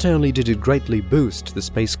 Not only did it greatly boost the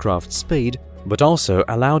spacecraft's speed, but also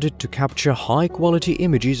allowed it to capture high-quality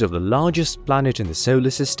images of the largest planet in the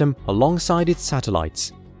solar system alongside its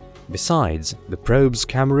satellites. Besides, the probe's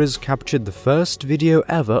cameras captured the first video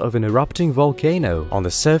ever of an erupting volcano on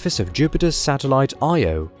the surface of Jupiter's satellite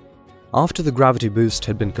Io. After the gravity boost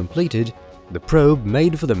had been completed, the probe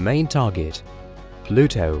made for the main target,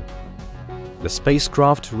 Pluto. The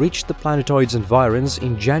spacecraft reached the planetoid's environs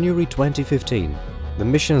in January 2015. The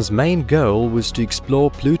mission's main goal was to explore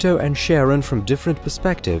Pluto and Charon from different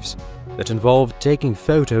perspectives that involved taking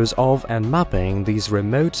photos of and mapping these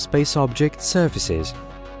remote space object surfaces.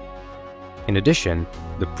 In addition,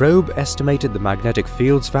 the probe estimated the magnetic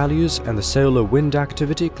field's values and the solar wind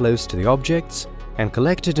activity close to the objects, and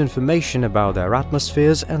collected information about their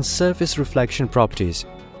atmospheres and surface reflection properties.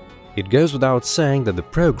 It goes without saying that the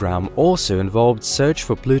program also involved search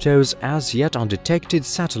for Pluto's as yet undetected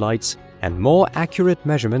satellites and more accurate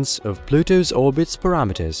measurements of Pluto's orbit's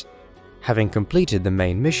parameters. Having completed the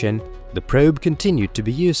main mission, the probe continued to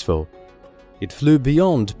be useful. It flew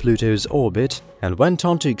beyond Pluto's orbit and went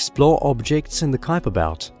on to explore objects in the Kuiper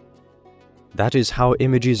belt. That is how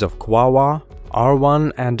images of Quaoar,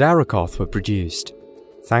 R1 and Arrokoth were produced.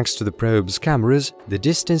 Thanks to the probe's cameras, the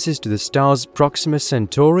distances to the stars Proxima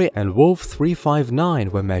Centauri and Wolf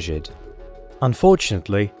 359 were measured.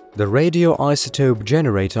 Unfortunately, the radioisotope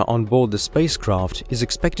generator on board the spacecraft is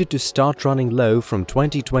expected to start running low from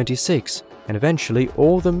 2026, and eventually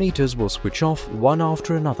all the meters will switch off one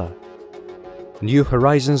after another. New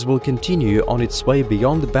Horizons will continue on its way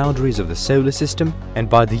beyond the boundaries of the solar system, and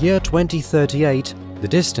by the year 2038, the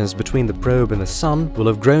distance between the probe and the Sun will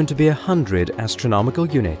have grown to be 100 astronomical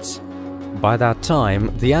units. By that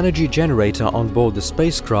time, the energy generator on board the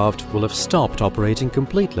spacecraft will have stopped operating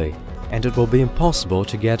completely, and it will be impossible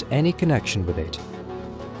to get any connection with it.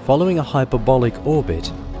 Following a hyperbolic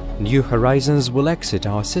orbit, New Horizons will exit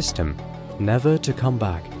our system, never to come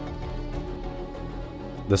back.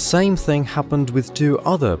 The same thing happened with two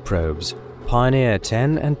other probes, Pioneer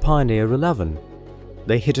 10 and Pioneer 11.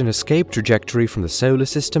 They hit an escape trajectory from the solar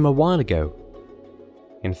system a while ago.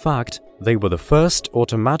 In fact, they were the first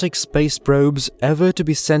automatic space probes ever to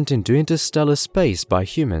be sent into interstellar space by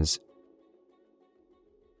humans.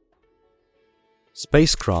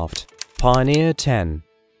 Spacecraft Pioneer 10.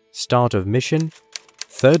 Start of mission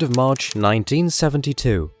 3rd of March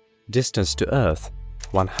 1972. Distance to Earth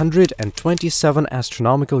 127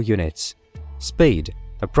 astronomical units. Speed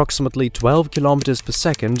approximately 12 km per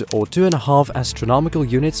second or 2.5 astronomical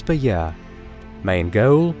units per year. Main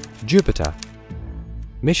goal Jupiter.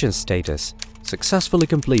 Mission status successfully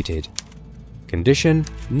completed. Condition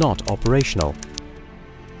not operational.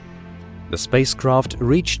 The spacecraft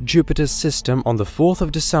reached Jupiter's system on the 4th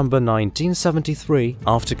of December 1973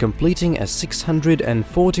 after completing a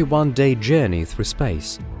 641-day journey through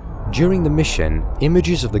space. During the mission,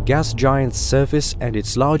 images of the gas giant's surface and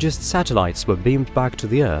its largest satellites were beamed back to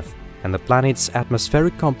the Earth, and the planet's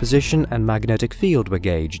atmospheric composition and magnetic field were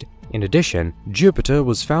gauged. In addition, Jupiter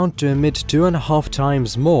was found to emit 2.5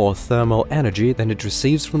 times more thermal energy than it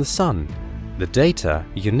receives from the Sun. The data,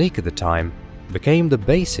 unique at the time, became the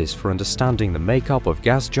basis for understanding the makeup of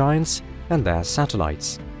gas giants and their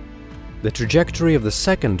satellites. The trajectory of the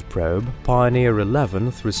second probe, Pioneer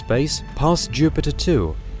 11, through space passed Jupiter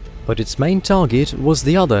too, but its main target was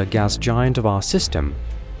the other gas giant of our system,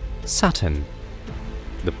 Saturn.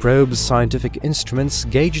 The probe's scientific instruments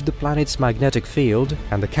gauged the planet's magnetic field,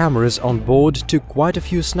 and the cameras on board took quite a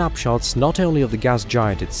few snapshots not only of the gas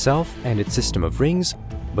giant itself and its system of rings,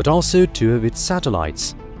 but also two of its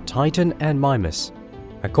satellites, Titan and Mimas.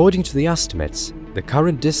 According to the estimates, the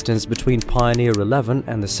current distance between Pioneer 11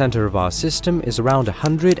 and the center of our system is around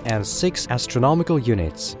 106 astronomical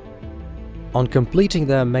units. On completing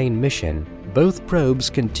their main mission, both probes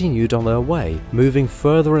continued on their way, moving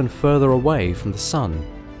further and further away from the Sun.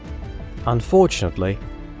 Unfortunately,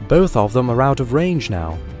 both of them are out of range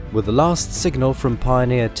now, with the last signal from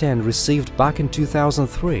Pioneer 10 received back in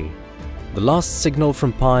 2003. The last signal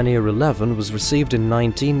from Pioneer 11 was received in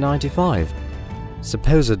 1995.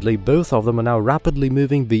 Supposedly, both of them are now rapidly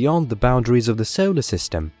moving beyond the boundaries of the solar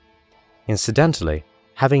system. Incidentally,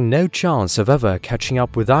 having no chance of ever catching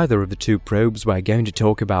up with either of the two probes we're going to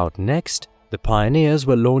talk about next, the Pioneers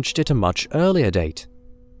were launched at a much earlier date.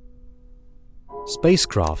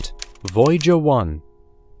 Spacecraft Voyager 1.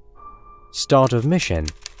 Start of mission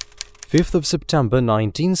 5th of September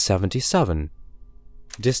 1977.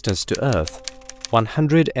 Distance to Earth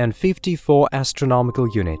 154 astronomical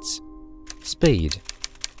units. Speed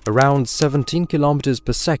around 17 km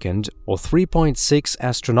per second or 3.6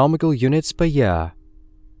 astronomical units per year.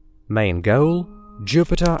 Main goal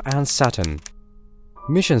Jupiter and Saturn.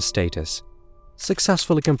 Mission status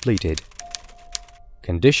successfully completed.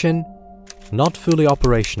 Condition not fully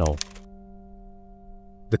operational.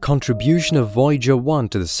 The contribution of Voyager 1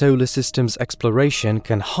 to the solar system's exploration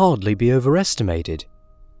can hardly be overestimated.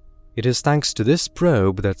 It is thanks to this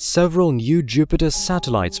probe that several new Jupiter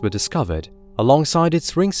satellites were discovered, alongside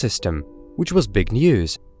its ring system, which was big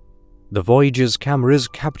news. The Voyager's cameras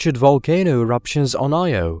captured volcano eruptions on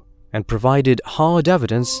Io, and provided hard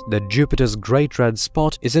evidence that Jupiter's Great Red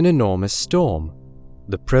Spot is an enormous storm.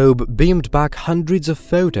 The probe beamed back hundreds of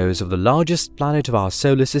photos of the largest planet of our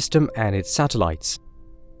solar system and its satellites.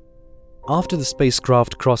 After the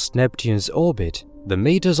spacecraft crossed Neptune's orbit, the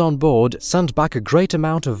meters on board sent back a great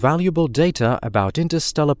amount of valuable data about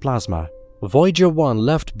interstellar plasma. Voyager 1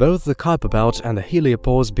 left both the Kuiper belt and the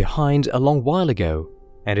heliopause behind a long while ago,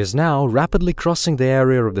 and is now rapidly crossing the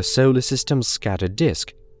area of the solar system's scattered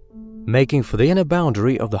disk. making for the inner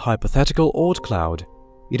boundary of the hypothetical Oort cloud.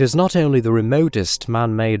 It is not only the remotest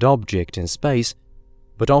man-made object in space,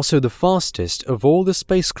 but also the fastest of all the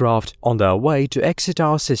spacecraft on their way to exit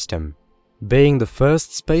our system. Being the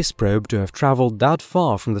first space probe to have traveled that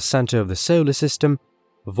far from the center of the solar system,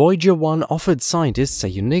 Voyager 1 offered scientists a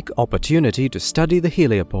unique opportunity to study the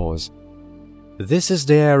heliopause. This is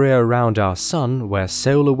the area around our Sun where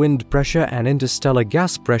solar wind pressure and interstellar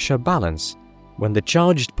gas pressure balance. When the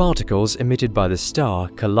charged particles emitted by the star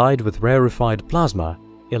collide with rarefied plasma,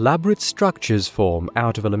 elaborate structures form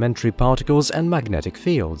out of elementary particles and magnetic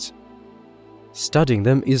fields. Studying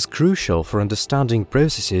them is crucial for understanding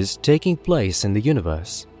processes taking place in the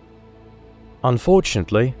universe.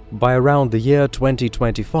 Unfortunately, by around the year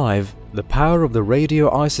 2025, the power of the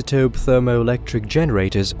radioisotope thermoelectric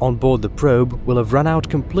generators on board the probe will have run out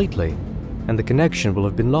completely, and the connection will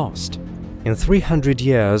have been lost. In 300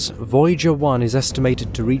 years, Voyager 1 is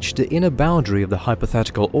estimated to reach the inner boundary of the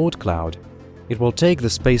hypothetical Oort cloud. It will take the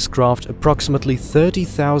spacecraft approximately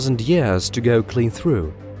 30,000 years to go clean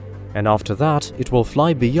through, and after that it will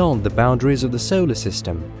fly beyond the boundaries of the solar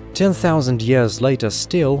system. 10,000 years later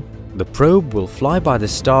still, the probe will fly by the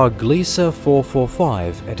star Gliese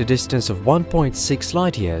 445 at a distance of 1.6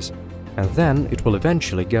 light-years, and then it will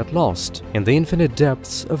eventually get lost in the infinite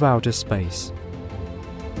depths of outer space.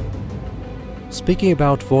 Speaking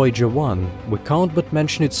about Voyager 1, we can't but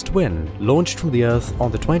mention its twin, launched from the Earth on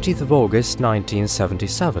the 20th of August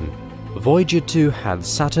 1977. Voyager 2 had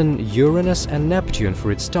Saturn, Uranus and Neptune for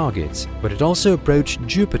its targets, but it also approached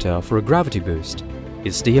Jupiter for a gravity boost.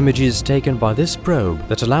 It's the images taken by this probe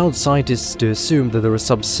that allowed scientists to assume that there are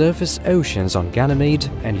subsurface oceans on Ganymede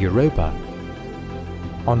and Europa.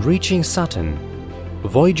 On reaching Saturn,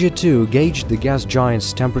 Voyager 2 gauged the gas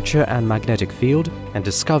giant's temperature and magnetic field and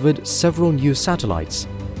discovered several new satellites.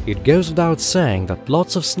 It goes without saying that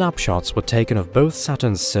lots of snapshots were taken of both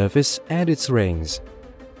Saturn's surface and its rings.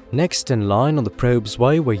 Next in line on the probe's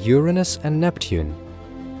way were Uranus and Neptune.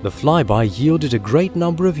 The flyby yielded a great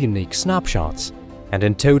number of unique snapshots, and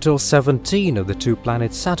in total 17 of the two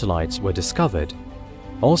planets' satellites were discovered.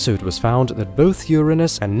 Also, it was found that both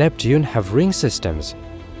Uranus and Neptune have ring systems.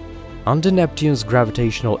 Under Neptune's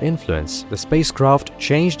gravitational influence, the spacecraft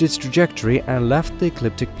changed its trajectory and left the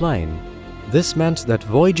ecliptic plane. This meant that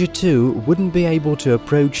Voyager 2 wouldn't be able to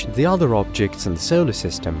approach the other objects in the solar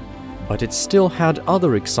system, but it still had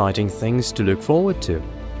other exciting things to look forward to.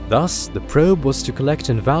 Thus, the probe was to collect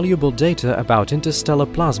invaluable data about interstellar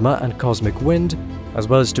plasma and cosmic wind, as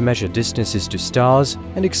well as to measure distances to stars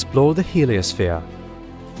and explore the heliosphere.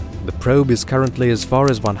 The probe is currently as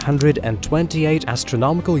far as 128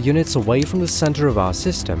 astronomical units away from the center of our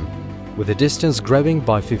system, with the distance growing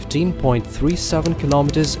by 15.37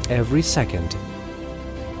 kilometers every second.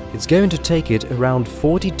 It's going to take it around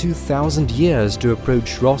 42,000 years to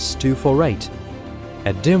approach Ross 248,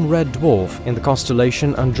 a dim red dwarf in the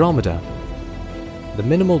constellation Andromeda. The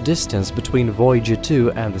minimal distance between Voyager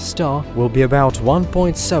 2 and the star will be about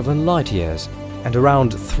 1.7 light-years, and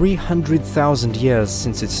around 300,000 years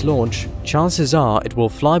since its launch, chances are it will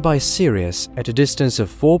fly by Sirius at a distance of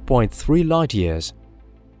 4.3 light-years.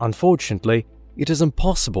 Unfortunately, it is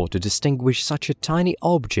impossible to distinguish such a tiny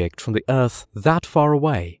object from the Earth that far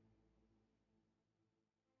away.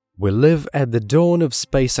 We live at the dawn of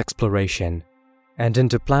space exploration, and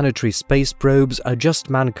interplanetary space probes are just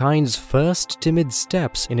mankind's first timid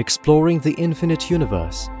steps in exploring the infinite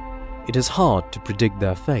universe. It is hard to predict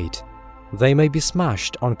their fate. They may be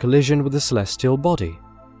smashed on collision with a celestial body,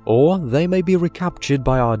 or they may be recaptured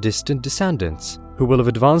by our distant descendants, who will have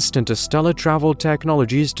advanced interstellar travel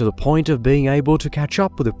technologies to the point of being able to catch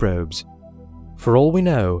up with the probes. For all we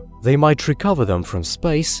know, they might recover them from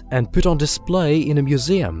space and put on display in a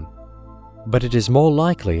museum. But it is more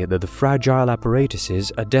likely that the fragile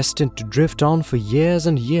apparatuses are destined to drift on for years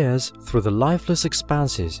and years through the lifeless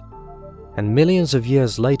expanses, and millions of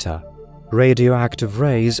years later, radioactive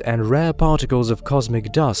rays and rare particles of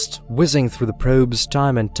cosmic dust whizzing through the probes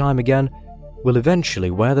time and time again will eventually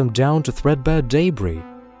wear them down to threadbare debris,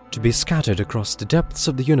 to be scattered across the depths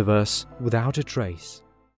of the universe without a trace.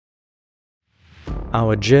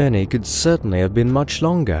 Our journey could certainly have been much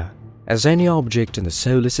longer, as any object in the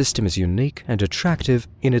solar system is unique and attractive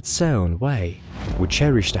in its own way. We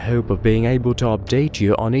cherish the hope of being able to update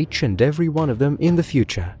you on each and every one of them in the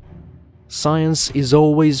future. Science is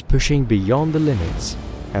always pushing beyond the limits,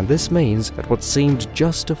 and this means that what seemed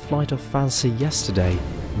just a flight of fancy yesterday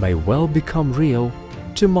may well become real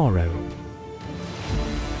tomorrow.